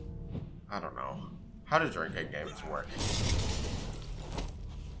 I don't know. How do drinking games work?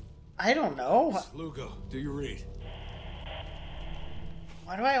 I don't know. Lugo, do you read?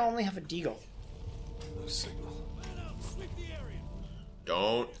 Why do I only have a deagle? No signal.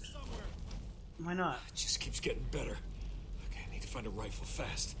 Don't. Why not? It just keeps getting better. Okay, I need to find a rifle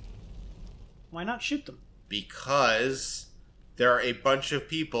fast. Why not shoot them? Because there are a bunch of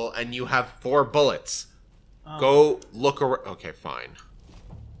people and you have 4 bullets. Go look around. Okay, fine.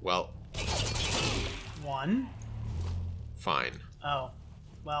 Well. 1. Fine. Oh.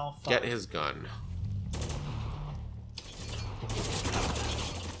 Well, fuck. Get his gun.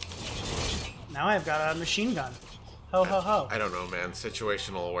 Now I've got a machine gun. Ho ho ho. I don't know, man.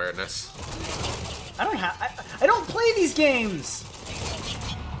 Situational awareness. I don't play these games.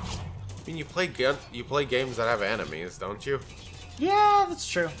 I mean, you play games that have enemies, don't you? Yeah, that's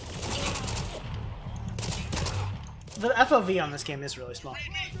true. The FOV on this game is really small.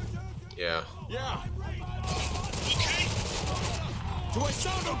 Yeah. Yeah. Do I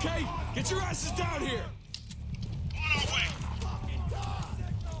sound okay? Get your asses down here. On our way.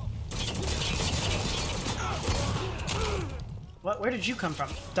 What? Where did you come from?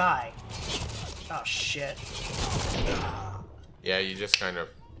 Die. Oh shit. Yeah, you just kind of...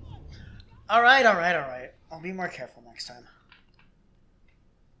 Alright. I'll be more careful next time.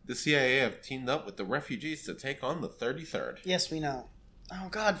 The CIA have teamed up with the refugees to take on the 33rd. Yes, we know. Oh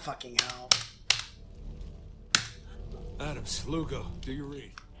god fucking hell. Adams, Lugo, do you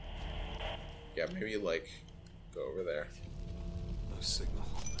read? Yeah, maybe, like, go over there. No signal.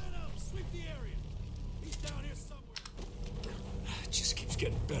 Sweep the area. He's down here somewhere. It just keeps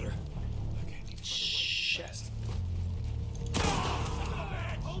getting better. Okay, I need to find a rifle fast.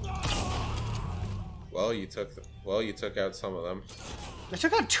 Well, you took out some of them. I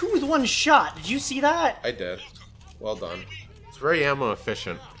took out 2 with 1 shot. Did you see that? I did. Well done. It's very ammo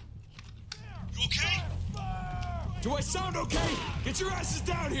efficient. You okay? Do I sound okay? Get your asses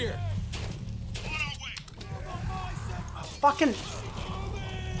down here. On our way. Fucking.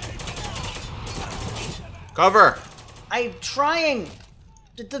 Cover! I'm trying.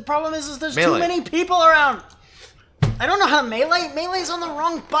 The problem is there's Melee. too many people around. I don't know how to melee. Melee's on the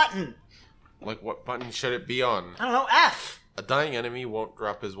wrong button. Like, what button should it be on? I don't know. F. A dying enemy won't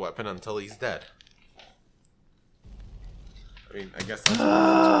drop his weapon until he's dead. I mean, I guess that's...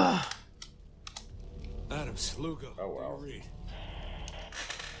 Adams, Lugo, Oh, wow. do you read?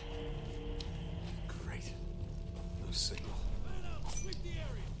 Great. No signal. Sweep the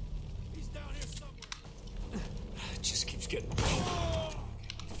area. He's down here somewhere. It just keeps getting better. Okay,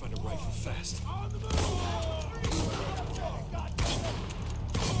 I need to find a rifle fast.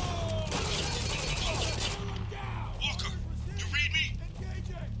 Walker, you read me?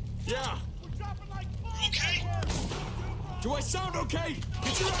 Yeah. You okay? Do I sound okay?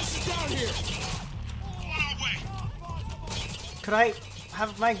 Get your asses down here. On our way. Could I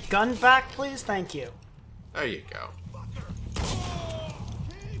have my gun back, please? Thank you. There you go.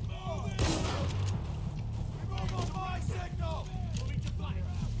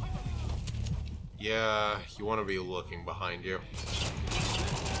 Yeah, you want to be looking behind you.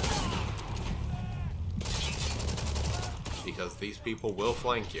 Because these people will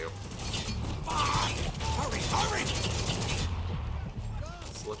flank you. Hurry!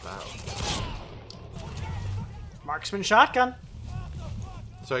 Slip out. Marksman shotgun.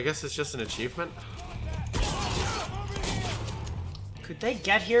 So I guess it's just an achievement? Could they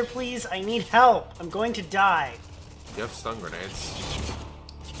get here, please? I need help. I'm going to die. You have stun grenades.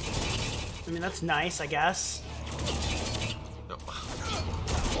 I mean, that's nice, I guess. No.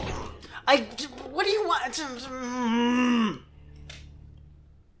 What do you want?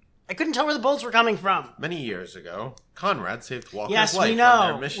 I couldn't tell where the bullets were coming from. Many years ago, Conrad saved Walker's Yes, life we on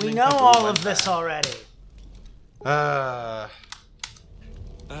their know. mission We in know Kabul all went of this bad. already.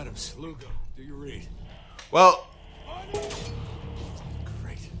 Adams, Lugo, do you read? Well,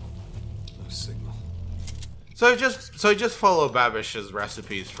 Great. No signal. so I just follow Babish's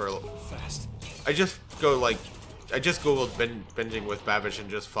recipes for. Fast. I just googled binging with Babish and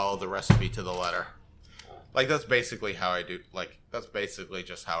just follow the recipe to the letter. Like that's basically how I do. Like that's basically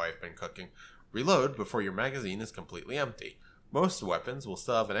just how I've been cooking. Reload before your magazine is completely empty. Most weapons will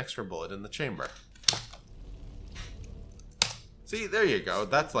still have an extra bullet in the chamber. See, there you go.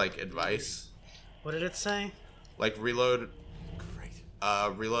 That's like advice. What did it say? Like reload.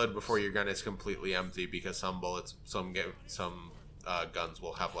 Great. Reload before your gun is completely empty because some guns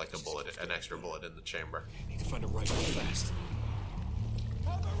will have like an extra bullet in the chamber. Need to find a rifle fast.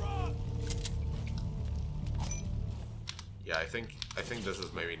 Yeah, I think this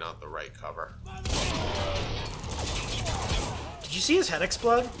is maybe not the right cover. Did you see his head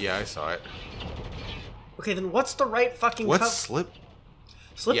explode? Yeah, I saw it. Okay, then what's the right fucking What's cover? slip?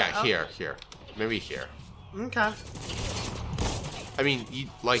 Slip Yeah, out? here. Maybe here. Okay. I mean,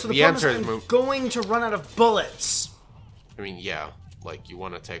 So the answer is I'm going to run out of bullets. I mean, yeah, like you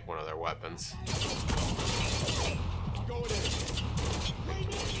want to take one of their weapons.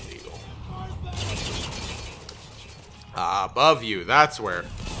 Illegal. Above you, that's where.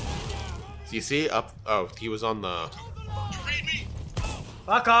 So you see up? Oh, he was on the. You read me?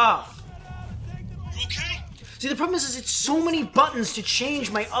 Fuck off. You okay? See, the problem is it's so many buttons to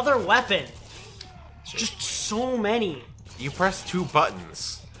change my other weapon. Just so many. You press 2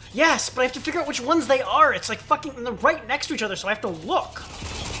 buttons. Yes, but I have to figure out which ones they are. It's like fucking, and they're right next to each other, so I have to look.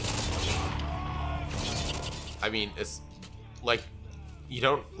 I mean, it's like you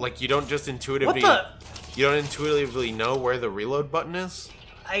don't just intuitively. What the? You don't intuitively know where the reload button is?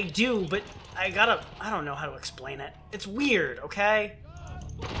 I do, but I don't know how to explain it. It's weird, okay?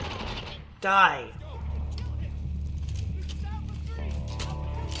 Die.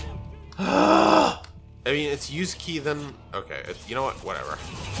 I mean, it's use key then. Okay, you know what? Whatever.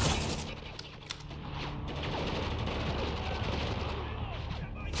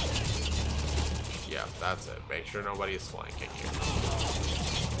 Yeah, that's it. Make sure nobody's flanking you.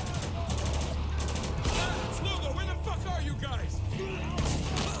 Lugo, where the fuck are you guys?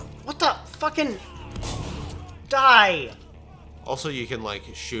 What the fucking... Die. Also, you can like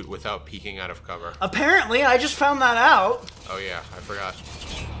shoot without peeking out of cover. Apparently, I just found that out. Oh yeah, I forgot.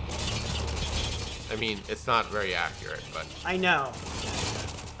 I mean, it's not very accurate, but I know.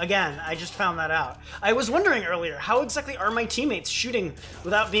 Again, I just found that out. I was wondering earlier, how exactly are my teammates shooting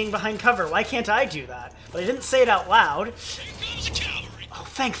without being behind cover? Why can't I do that? But I didn't say it out loud. Here comes the cavalry. Oh,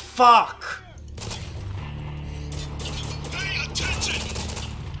 thank fuck. Pay attention.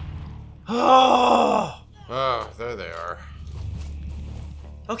 Oh. oh, there they are.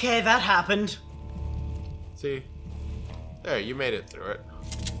 Okay, that happened. See, there, you made it through it.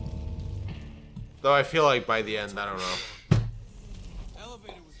 Though I feel like by the end, I don't know.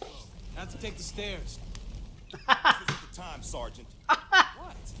 Elevator was closed. Had to take the stairs. This isn't the time, Sergeant.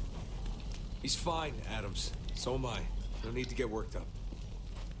 What? He's fine, Adams. So am I. No need to get worked up.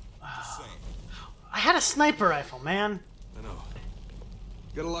 Just saying. I had a sniper rifle, man. I know.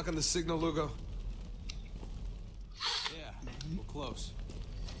 Got a lock on the signal, Lugo? Yeah, we're close.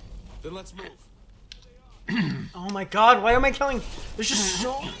 Then let's move. Oh my god, why am I killing? There's just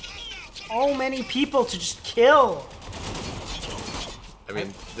so many people to just kill. I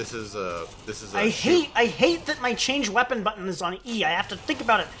mean, this is a. I hate that my change weapon button is on E. I have to think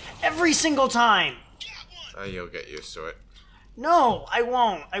about it every single time. You'll get used to it. No, I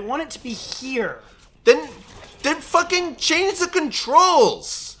won't. I want it to be here. Then fucking change the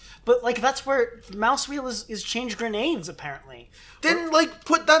controls. But like that's where the mouse wheel is change grenades apparently. Then like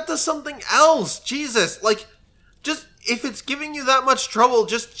put that to something else. Jesus, like just if it's giving you that much trouble,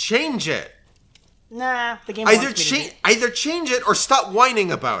 just change it. Nah, the game Either wants me to do- either change it or stop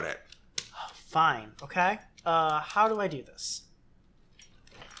whining about it. Fine, okay. How do I do this?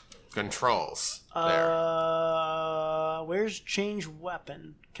 Controls. There. Where's change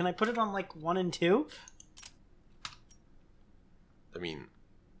weapon? Can I put it on like 1 and 2? I mean,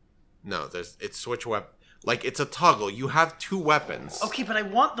 no. It's switch weapon. Like it's a toggle. You have 2 weapons. Okay, but I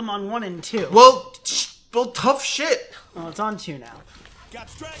want them on 1 and 2. Well, tough shit. Well, it's on 2 now. Got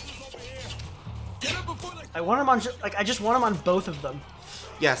stragglers over here. Get him before they... I want him on, I just want him on both of them.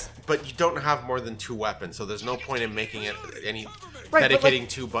 Yes, but you don't have more than 2 weapons, so there's no point in making it any Right, dedicating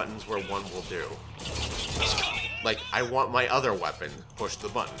 2 buttons where one will do. Like, I want my other weapon. Push the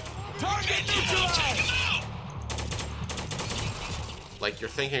button. Target neutralized! Like, you're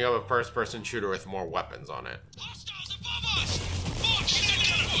thinking of a first-person shooter with more weapons on it. Hostiles above us! Fuck,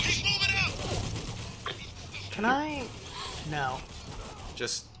 he's moving out! Can I? No.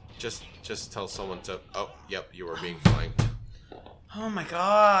 Just tell someone to... Oh, yep, you were being flanked. Oh my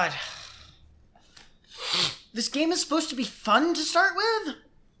god. This game is supposed to be fun to start with?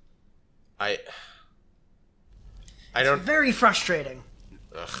 I don't... Very frustrating.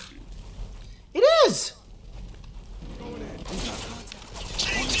 Ugh. It is!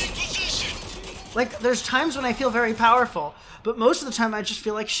 Like, there's times when I feel very powerful, but most of the time I just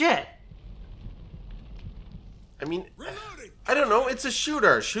feel like shit. I mean, I don't know, it's a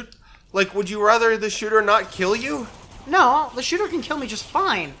shooter. Like, would you rather the shooter not kill you? No, the shooter can kill me just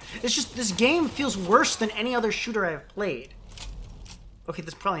fine. It's just, this game feels worse than any other shooter I've played. Okay,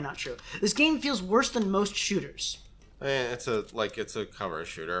 that's probably not true. This game feels worse than most shooters. It's a cover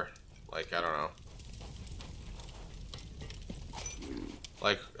shooter. Like, I don't know.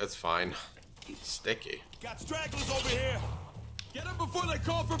 Like, it's fine. It's sticky. Got stragglers over here. Get them before they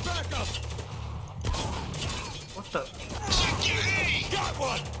call for backup. What the? Got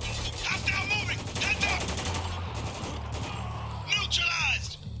one. Hostile moving! Heads up!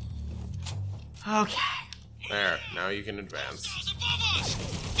 Neutralized! Okay. There, now you can advance. Hostiles above us!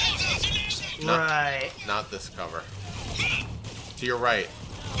 Heads up! Right. Not this cover. To your right.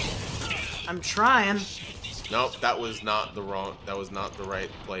 I'm trying. Nope, that was not the right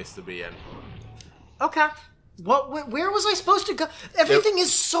place to be in. Okay. Where was I supposed to go? Everything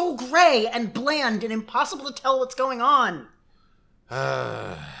is so gray and bland and impossible to tell what's going on.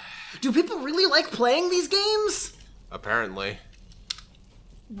 Do people really like playing these games? Apparently.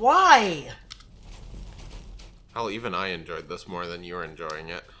 Why? Hell, even I enjoyed this more than you're enjoying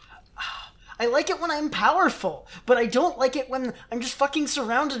it. I like it when I'm powerful, but I don't like it when I'm just fucking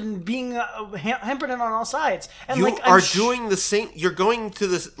surrounded and being hampered on all sides. And You like, are doing the same. You're going to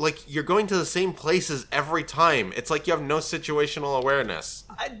the same places every time. It's like you have no situational awareness.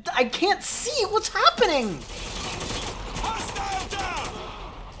 I can't see what's happening. Hostile down.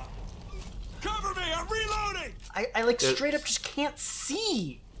 Cover me. I'm reloading. I like straight up just can't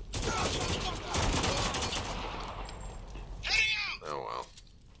see. Oh well.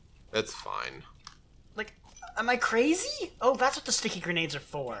 It's fine. Like, am I crazy? Oh, that's what the sticky grenades are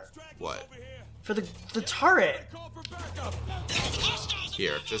for. What? For the turret. Call for backup.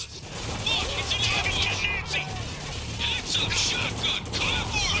 Here, just... Fuck, it's an enemy at Nancy! Heads up, shotgun! Come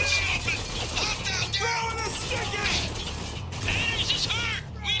for us! Hostile down! Throwing a sticky. Enemies is hurt!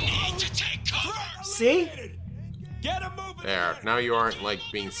 We need to take cover! See? Get him moving. There, now you aren't, like,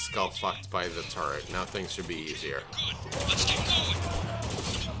 being skull-fucked by the turret. Now things should be easier. Good, let's get going!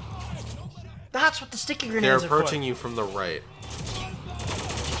 That's what the sticky They're grenades are for. approaching you from the right.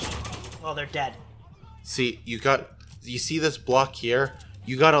 Well, they're dead. See, you see this block here?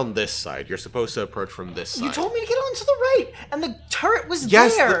 You got on this side. You're supposed to approach from this side. You told me to get on to the right, and the turret was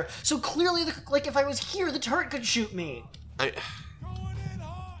Yes, there. So clearly, like, if I was here, the turret could shoot me.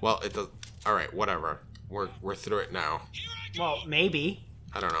 Well, it does... Alright, whatever. We're through it now. Well, maybe.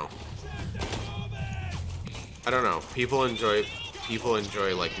 I don't know. I don't know. People enjoy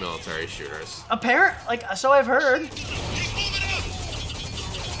like military shooters. So I've heard.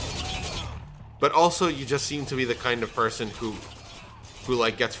 But also, you just seem to be the kind of person who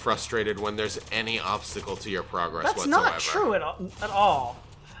like gets frustrated when there's any obstacle to your progress That's whatsoever. not true at all.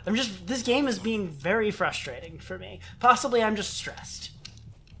 This game is being very frustrating for me. Possibly I'm just stressed.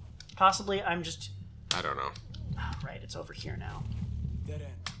 Possibly I'm just... I don't know. Oh, right, it's over here now. Dead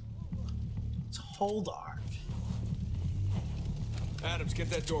end. It's hold R. Adams, get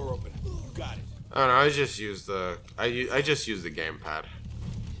that door open. You got it. I don't know. I just use the gamepad.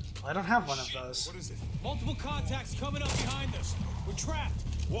 Well, I don't have one of those. What is it? Multiple contacts coming up behind us. We're trapped.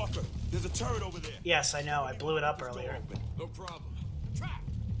 Walker, there's a turret over there. Yes, I know. I blew it up earlier. No problem.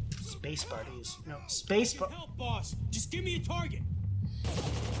 Trapped. Space bar to use. No, space bar. Help, boss. Just give me a target.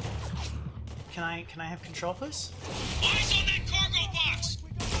 Can I have control, please? Eyes on that cargo box!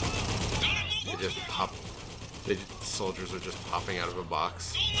 Gotta They move just pop. Soldiers are just popping out of a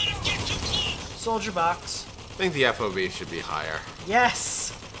box. Don't let him get too close! Soldier box. I think the FOV should be higher.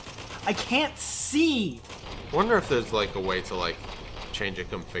 Yes! I can't see! I wonder if there's like a way to like change a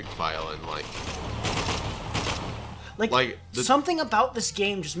config file and like Something about this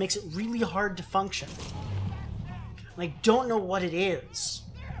game just makes it really hard to function. and I don't know what it is.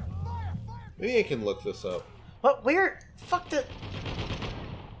 Maybe I can look this up. What? Where? Fuck the...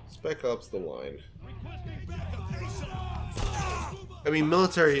 Spec Ops the Line. I mean,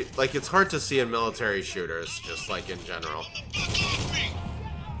 military, like, it's hard to see in military shooters, just like in general.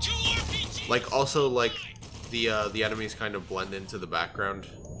 Like, also, like, the enemies kind of blend into the background.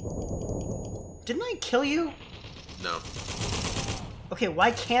 Didn't I kill you? No. Okay,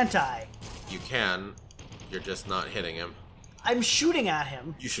 why can't I? You can. You're just not hitting him. I'm shooting at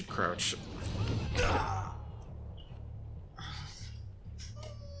him. You should crouch. I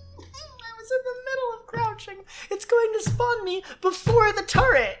was in the middle of crouching. It's going to spawn me before the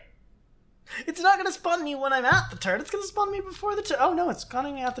turret. It's not going to spawn me when I'm at the turret. It's going to spawn me before the turret. Oh, no, it's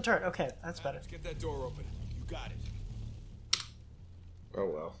spawning me at the turret. Okay, that's better. Let's get that door open. You got it.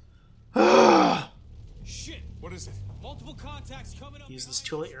 Oh, well. Shit, what is it? Multiple contacts coming up. Use this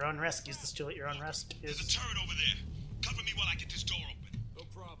tool at your own risk. Use this tool at your own risk. There's a turret over there. Cover me while I get this door open. No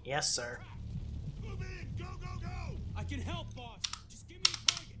problem. Yes, sir. Move in. Go, go, go. I can help, boss. Just give me a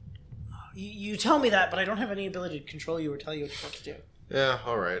target. You tell me that, but I don't have any ability to control you or tell you what to do. Yeah,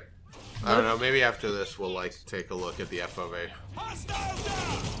 alright. I don't know, maybe after this we'll, like, take a look at the FOV. Hostile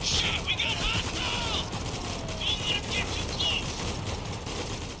down. Shit, we got hostiles! Don't let him get too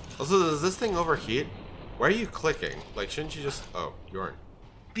close! Also, does this thing overheat? Why are you clicking? Like, shouldn't you just... Oh, you aren't.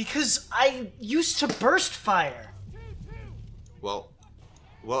 Because I used to burst fire. Well,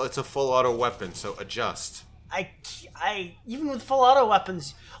 it's a full auto weapon, so adjust. I even with full auto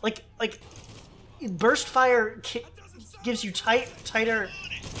weapons, like burst fire gives you tighter.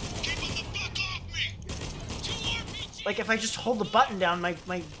 Like if I just hold the button down, my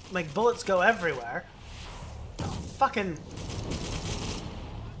bullets go everywhere. Fucking.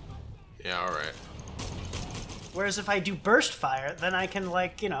 Yeah, alright. Whereas if I do burst fire, then I can,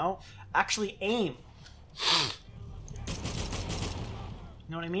 like, you know, actually aim. You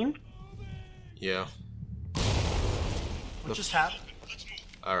know what I mean? Yeah. What just happened?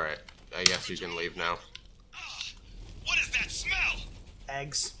 Alright, I guess you can leave now. What is that smell?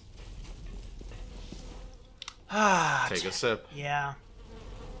 Eggs. Take a sip. Yeah.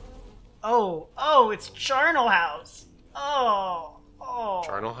 Oh, it's Charnel House. Oh.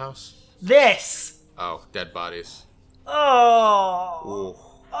 Charnel House? This. Oh, dead bodies. Oh. Ooh.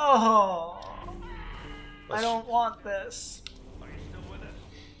 Oh. I don't want this.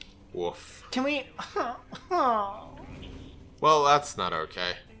 Woof. Can we? Well, that's not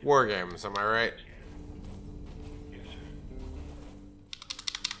okay. War games, am I right?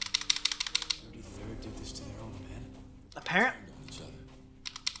 33rd did this to their own men. Apparent. Each other.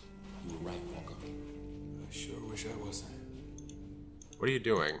 You were right, Walker. I sure wish I wasn't. What are you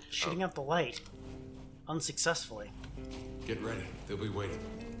doing? Shooting out the light. Unsuccessfully. Get ready. They'll be waiting.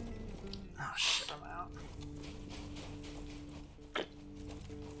 Oh shit, I'm out.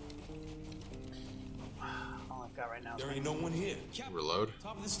 All I've got right now is There ain't no one here. Reload?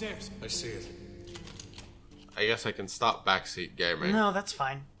 Top of the stairs. I see it. I guess I can stop backseat gaming. No, that's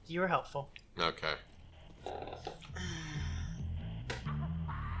fine. You were helpful. Okay.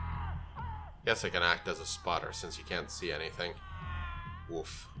 Guess I can act as a spotter since you can't see anything.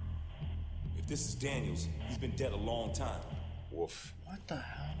 Woof. If this is Daniels, he's been dead a long time. Woof. What the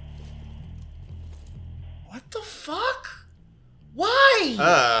hell? What the fuck? Why?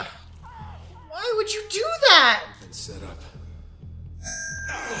 Why would you do that? Been set up.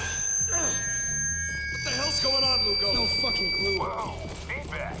 What the hell's going on, Lugo? No fucking clue. Whoa,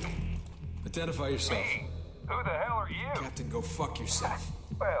 feedback. Identify yourself. Who the hell are you? Captain, go fuck yourself.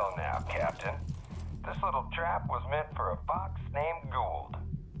 Well now, Captain. This little trap was meant for a fox named Gould.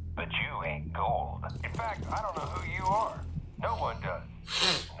 But you ain't Gould. In fact, I don't know who you are. No one does.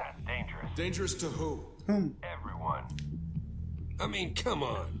 That's dangerous. Dangerous to who? Everyone. I mean, come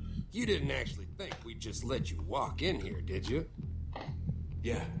on. You didn't actually think we'd just let you walk in here, did you?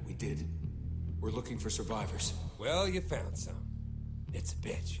 Yeah, we did. We're looking for survivors. Well, you found some. It's a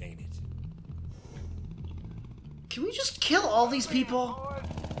bitch, ain't it? Can we just kill all these people?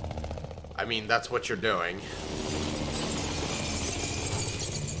 I mean, that's what you're doing.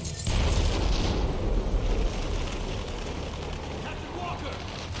 Captain Walker!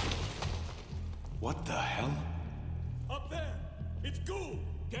 What the hell? Up there! It's Gould!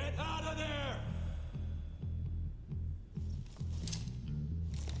 Get out of there!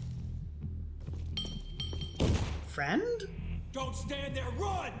 Friend? Don't stand there!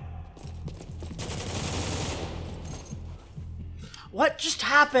 Run! What just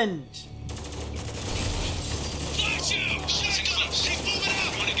happened? Flash out! Shut it up! Stay moving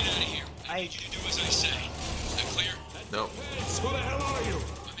out! I want to get out of here. I need you to do as I say. Is that clear? No. Where the hell are you?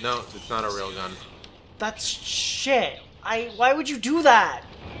 No, it's not a real gun. That's shit. Why would you do that?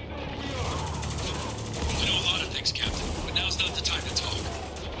 I know a lot of things, Captain, but now's not the time to talk.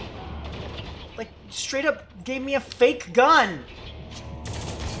 Like, straight up gave me a fake gun.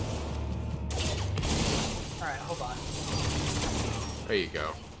 Alright, hold on. There you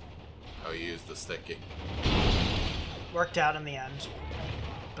go. Oh, you used the sticky. Worked out in the end.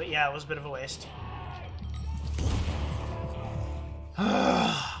 But yeah, it was a bit of a waste.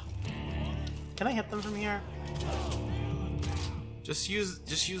 Can I hit them from here? Just use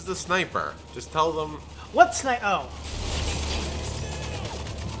the sniper. Just tell them. What sniper? Oh.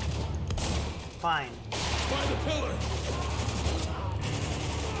 Fine. By the pillar.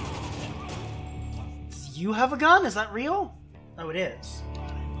 You have a gun? Is that real? Oh, it is.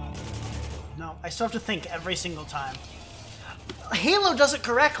 No, I still have to think every single time. Halo does it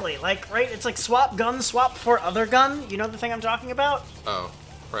correctly. Like, right? It's like swap gun, swap for other gun. You know the thing I'm talking about? Oh,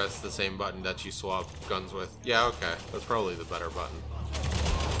 press the same button that you swap guns with. Yeah, okay. That's probably the better button.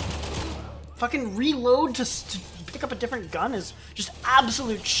 Fucking reload to pick up a different gun is just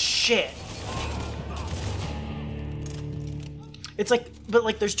absolute shit. It's like, but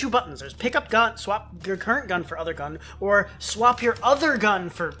like there's two buttons. There's pick up gun, swap your current gun for other gun, or swap your other gun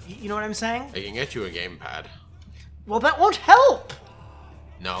for, you know what I'm saying? I can get you a gamepad. Well, that won't help.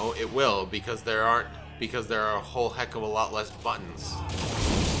 No, it will, because there are a whole heck of a lot less buttons.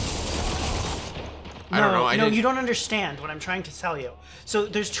 I don't know. No, you don't understand what I'm trying to tell you. So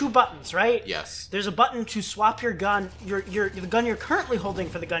there's two buttons, right? Yes. There's a button to swap your gun, the gun you're currently holding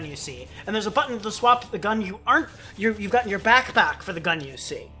for the gun you see, and there's a button to swap the gun you've got in your backpack for the gun you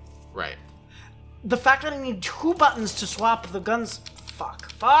see. Right. The fact that I need two buttons to swap the guns,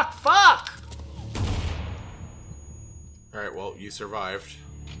 fuck. Alright, well, you survived.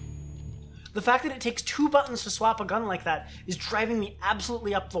 The fact that it takes two buttons to swap a gun like that is driving me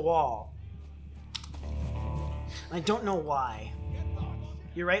absolutely up the wall. I don't know why.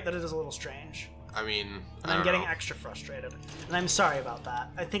 You're right that it is a little strange. I mean, And I'm getting extra frustrated. And I'm sorry about that.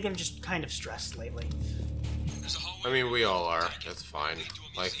 I think I'm just kind of stressed lately. I mean, we all are. It's fine.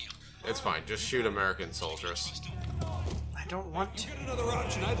 Like, it's fine. Just shoot American soldiers. I don't want to. Get another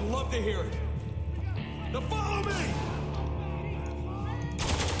option. I'd love to hear it. Now follow me.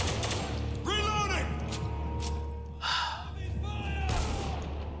 Reloading.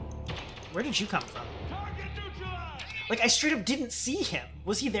 Where did you come from? Like, I straight up didn't see him.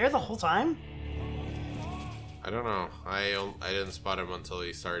 Was he there the whole time? I don't know. I didn't spot him until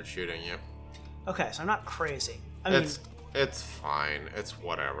he started shooting you. Okay, so I'm not crazy. I mean, It's fine. It's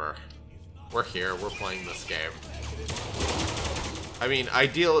whatever. We're here. We're playing this game. I mean,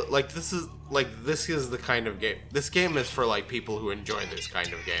 this is the kind of game. This game is for like people who enjoy this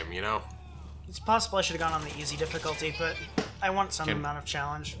kind of game, you know? it's possible I should have gone on the easy difficulty, but I want some amount of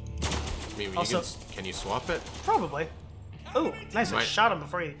challenge. I mean, Also, can you swap it? Probably. Ooh, nice. I shot him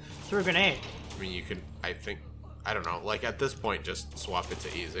before he threw a grenade. I mean, you can. I don't know. Like at this point, just swap it to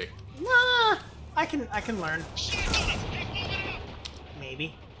easy. Nah, I can learn.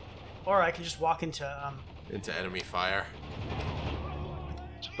 Maybe. Or I can just walk into enemy fire.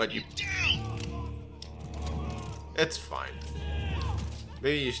 But you. It's fine.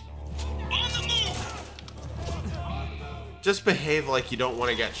 Maybe you. Just behave like you don't want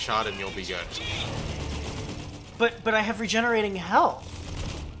to get shot, and you'll be good. But I have regenerating health.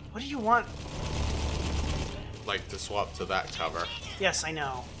 What do you want? Like to swap to that cover. Yes, I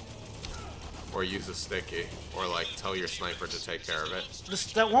know. Or use a sticky. Or like tell your sniper to take care of it.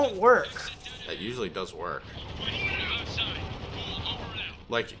 That won't work. That usually does work.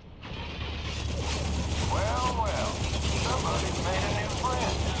 Like. Well, somebody's made a new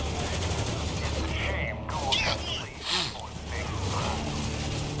friend. It's a shame Cole has to leave for his big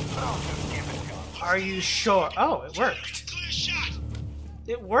surprise. But I'll just give it to him. Are you sure? Oh, it worked.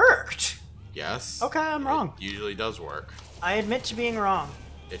 It worked. Yes. Okay, I'm wrong. It usually does work. I admit to being wrong.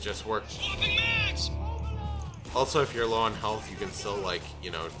 It just works. Also, if you're low on health, you can still, like,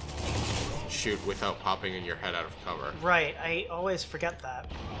 you know, shoot without popping in your head out of cover. Right, I always forget that.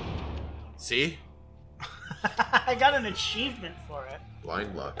 See? I got an achievement for it.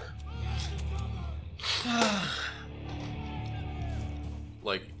 Blind luck.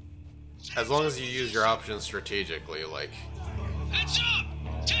 Like, as long as you use your options strategically, like... Heads up!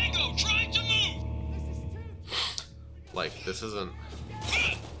 Tango trying to move! Like, this isn't...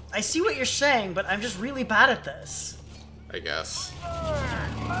 I see what you're saying, but I'm just really bad at this. I guess.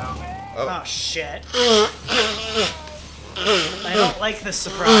 Oh shit. I don't like this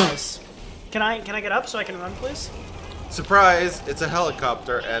surprise. Can I get up so I can run, please? Surprise! It's a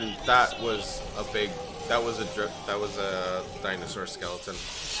helicopter, and that was a big That was a dinosaur skeleton.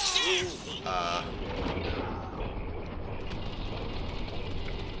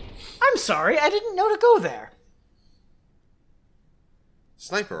 I'm sorry, I didn't know to go there.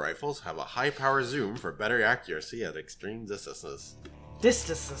 Sniper rifles have a high power zoom for better accuracy at extreme distances.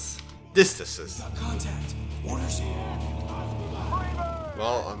 Distances. Contact. Orders.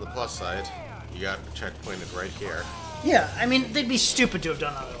 Well, on the plus side, you got checkpointed right here. Yeah, I mean, they'd be stupid to have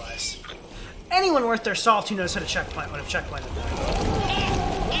done otherwise. Anyone worth their salt who knows how to checkpoint would have checkpointed there.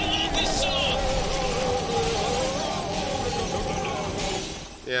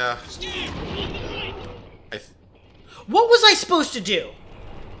 Yeah. What was I supposed to do?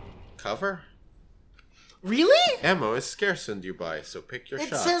 Cover? Really? Ammo is scarce in Dubai, so pick your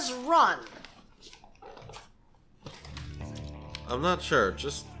shot. It says run. I'm not sure,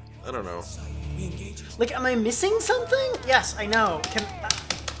 just, I don't know. Like, am I missing something? Yes, I know.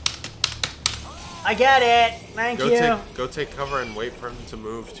 I get it. Thank you. Go take cover and wait for him to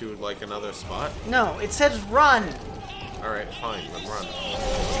move to, like, another spot? No, it says run. Alright, fine, then run.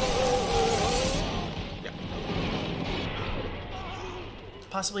 Yeah.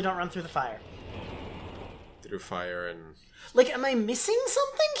 Possibly don't run through the fire. Through fire and... Like, am I missing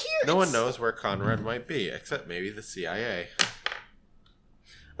something here? No one knows where Conrad might be, except maybe the CIA.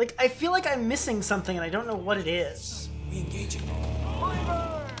 Like, I feel like I'm missing something and I don't know what it is.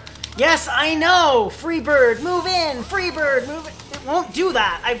 Yes, I know! Freebird, move in! Freebird, move in! It won't do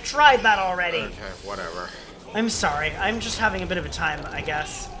that. I've tried that already. Okay, whatever. I'm sorry. I'm just having a bit of a time, I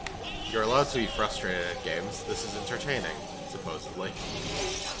guess. You're allowed to be frustrated at games. This is entertaining, supposedly.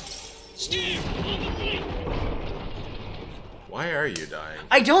 Why are you dying?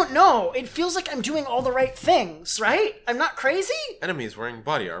 I don't know. It feels like I'm doing all the right things, right? I'm not crazy? Enemies wearing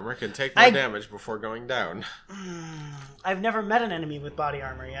body armor can take more damage before going down. I've never met an enemy with body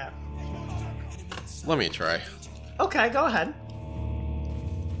armor yet. Let me try. Okay, go ahead.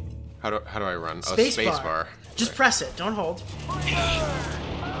 How do I run? Space Space bar. bar. Just press it. Don't hold.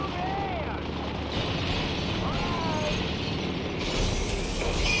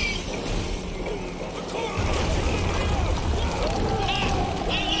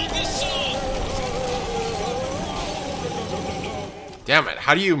 Damn it!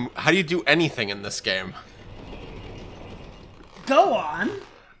 How do you do anything in this game? Go on.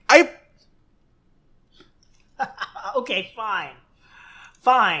 Okay, fine.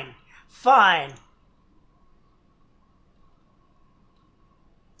 Fine.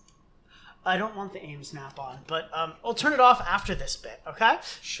 I don't want the aim snap on, but I'll turn it off after this bit, okay?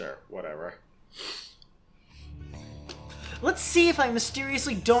 Sure, whatever. Let's see if I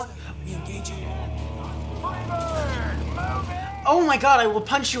mysteriously don't... Oh my god, I will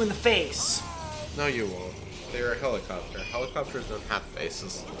punch you in the face. No, you won't. They're a helicopter. Helicopters don't have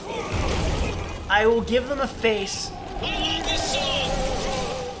faces. I will give them a face.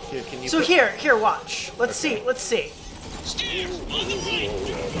 Here, can you so here, watch. Let's see.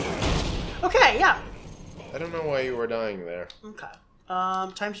 Okay, yeah. I don't know why you were dying there. Okay.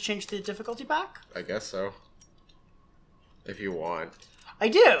 Time to change the difficulty back? I guess so. If you want. I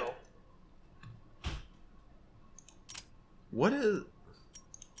do. What is...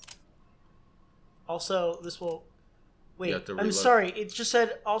 Also, this will... Wait, I'm reload. sorry. It just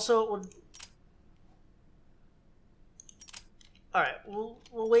said also it would... Alright, we'll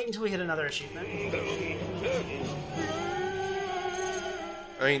wait until we hit another achievement.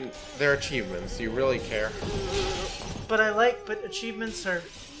 I mean, they're achievements. Do you really care? But achievements are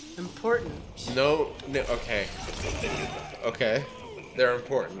important. No, okay. Okay, they're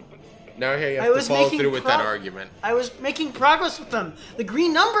important. Now here you have to follow through with that argument. I was making progress with them. The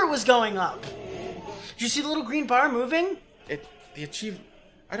green number was going up. Did you see the little green bar moving?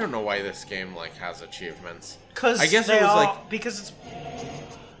 I don't know why this game has achievements. I guess it was because it's...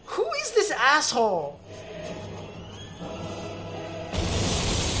 Who is this asshole?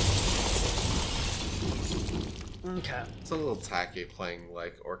 Okay. It's a little tacky playing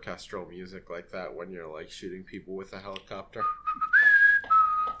orchestral music like that when you're shooting people with a helicopter.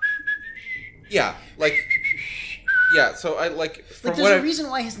 Yeah, so I from there's a reason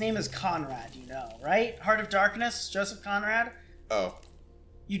why his name is Conrad, you know, right? Heart of Darkness, Joseph Conrad. Oh.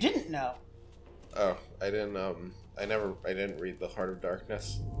 You didn't know. Oh, I didn't I didn't read the Heart of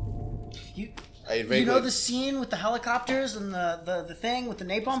Darkness. You know the scene with the helicopters and the thing with the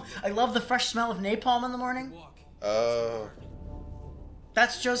napalm? I love the fresh smell of napalm in the morning. Oh.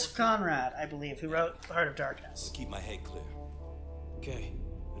 That's Joseph Conrad, I believe, who wrote Heart of Darkness. Keep my head clear. Okay,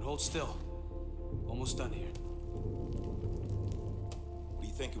 and hold still. Almost done here. What are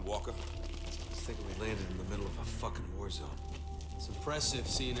you thinking, Walker? I was thinking we landed in the middle of a fucking war zone. So impressive,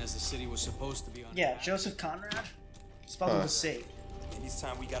 seeing as the city was supposed to be on. Yeah, Joseph Conrad. Spelled with a C. Maybe it's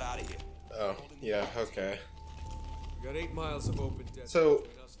time we got out of here. Oh, yeah, okay. We got 8 miles of open desert. So,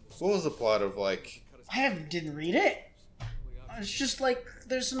 what was the plot of, like... Didn't read it. It's just like,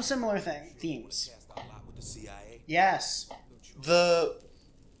 there's some similar themes. With the CIA. Yes.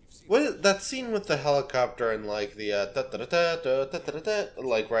 What is that scene with the helicopter and, like, the,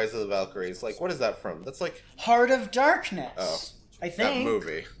 like, Rise of the Valkyries? Like, what is that from? That's, like... Heart of Darkness. Oh. I think. That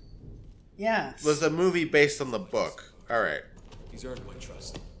movie. Yes. Was a movie based on the book. Alright. He's earned my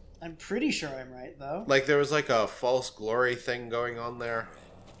trust. I'm pretty sure I'm right, though. Like, there was, like, a false glory thing going on there.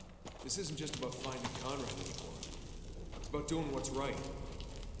 This isn't just about finding Conrad anymore. It's about doing what's right.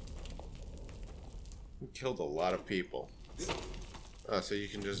 You killed a lot of people. Oh, so you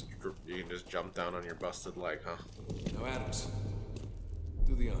can just jump down on your busted leg, huh? Now, Adams,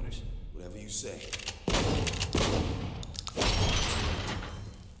 do the honors. Whatever you say.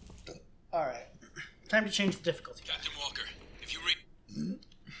 Alright. Time to change the difficulty. Captain Walker, if you read...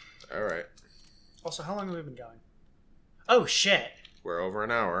 Alright. Also, how long have we been going? Oh, shit. We're over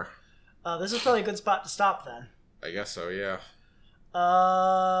an hour. This is probably a good spot to stop, then. I guess so, yeah.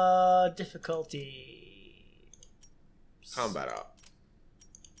 Difficulty... Combat up.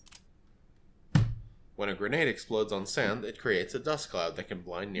 When a grenade explodes on sand, it creates a dust cloud that can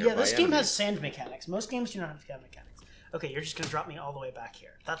blind nearby Yeah, this game has enemies. sand mechanics. Most games do not have sand mechanics. Okay, you're just gonna drop me all the way back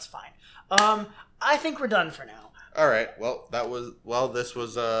here. That's fine. I think we're done for now. Alright, well, this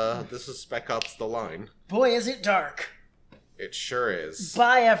is Spec Ops the Line. Boy, is it dark. It sure is.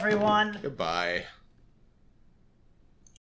 Bye, everyone. Goodbye.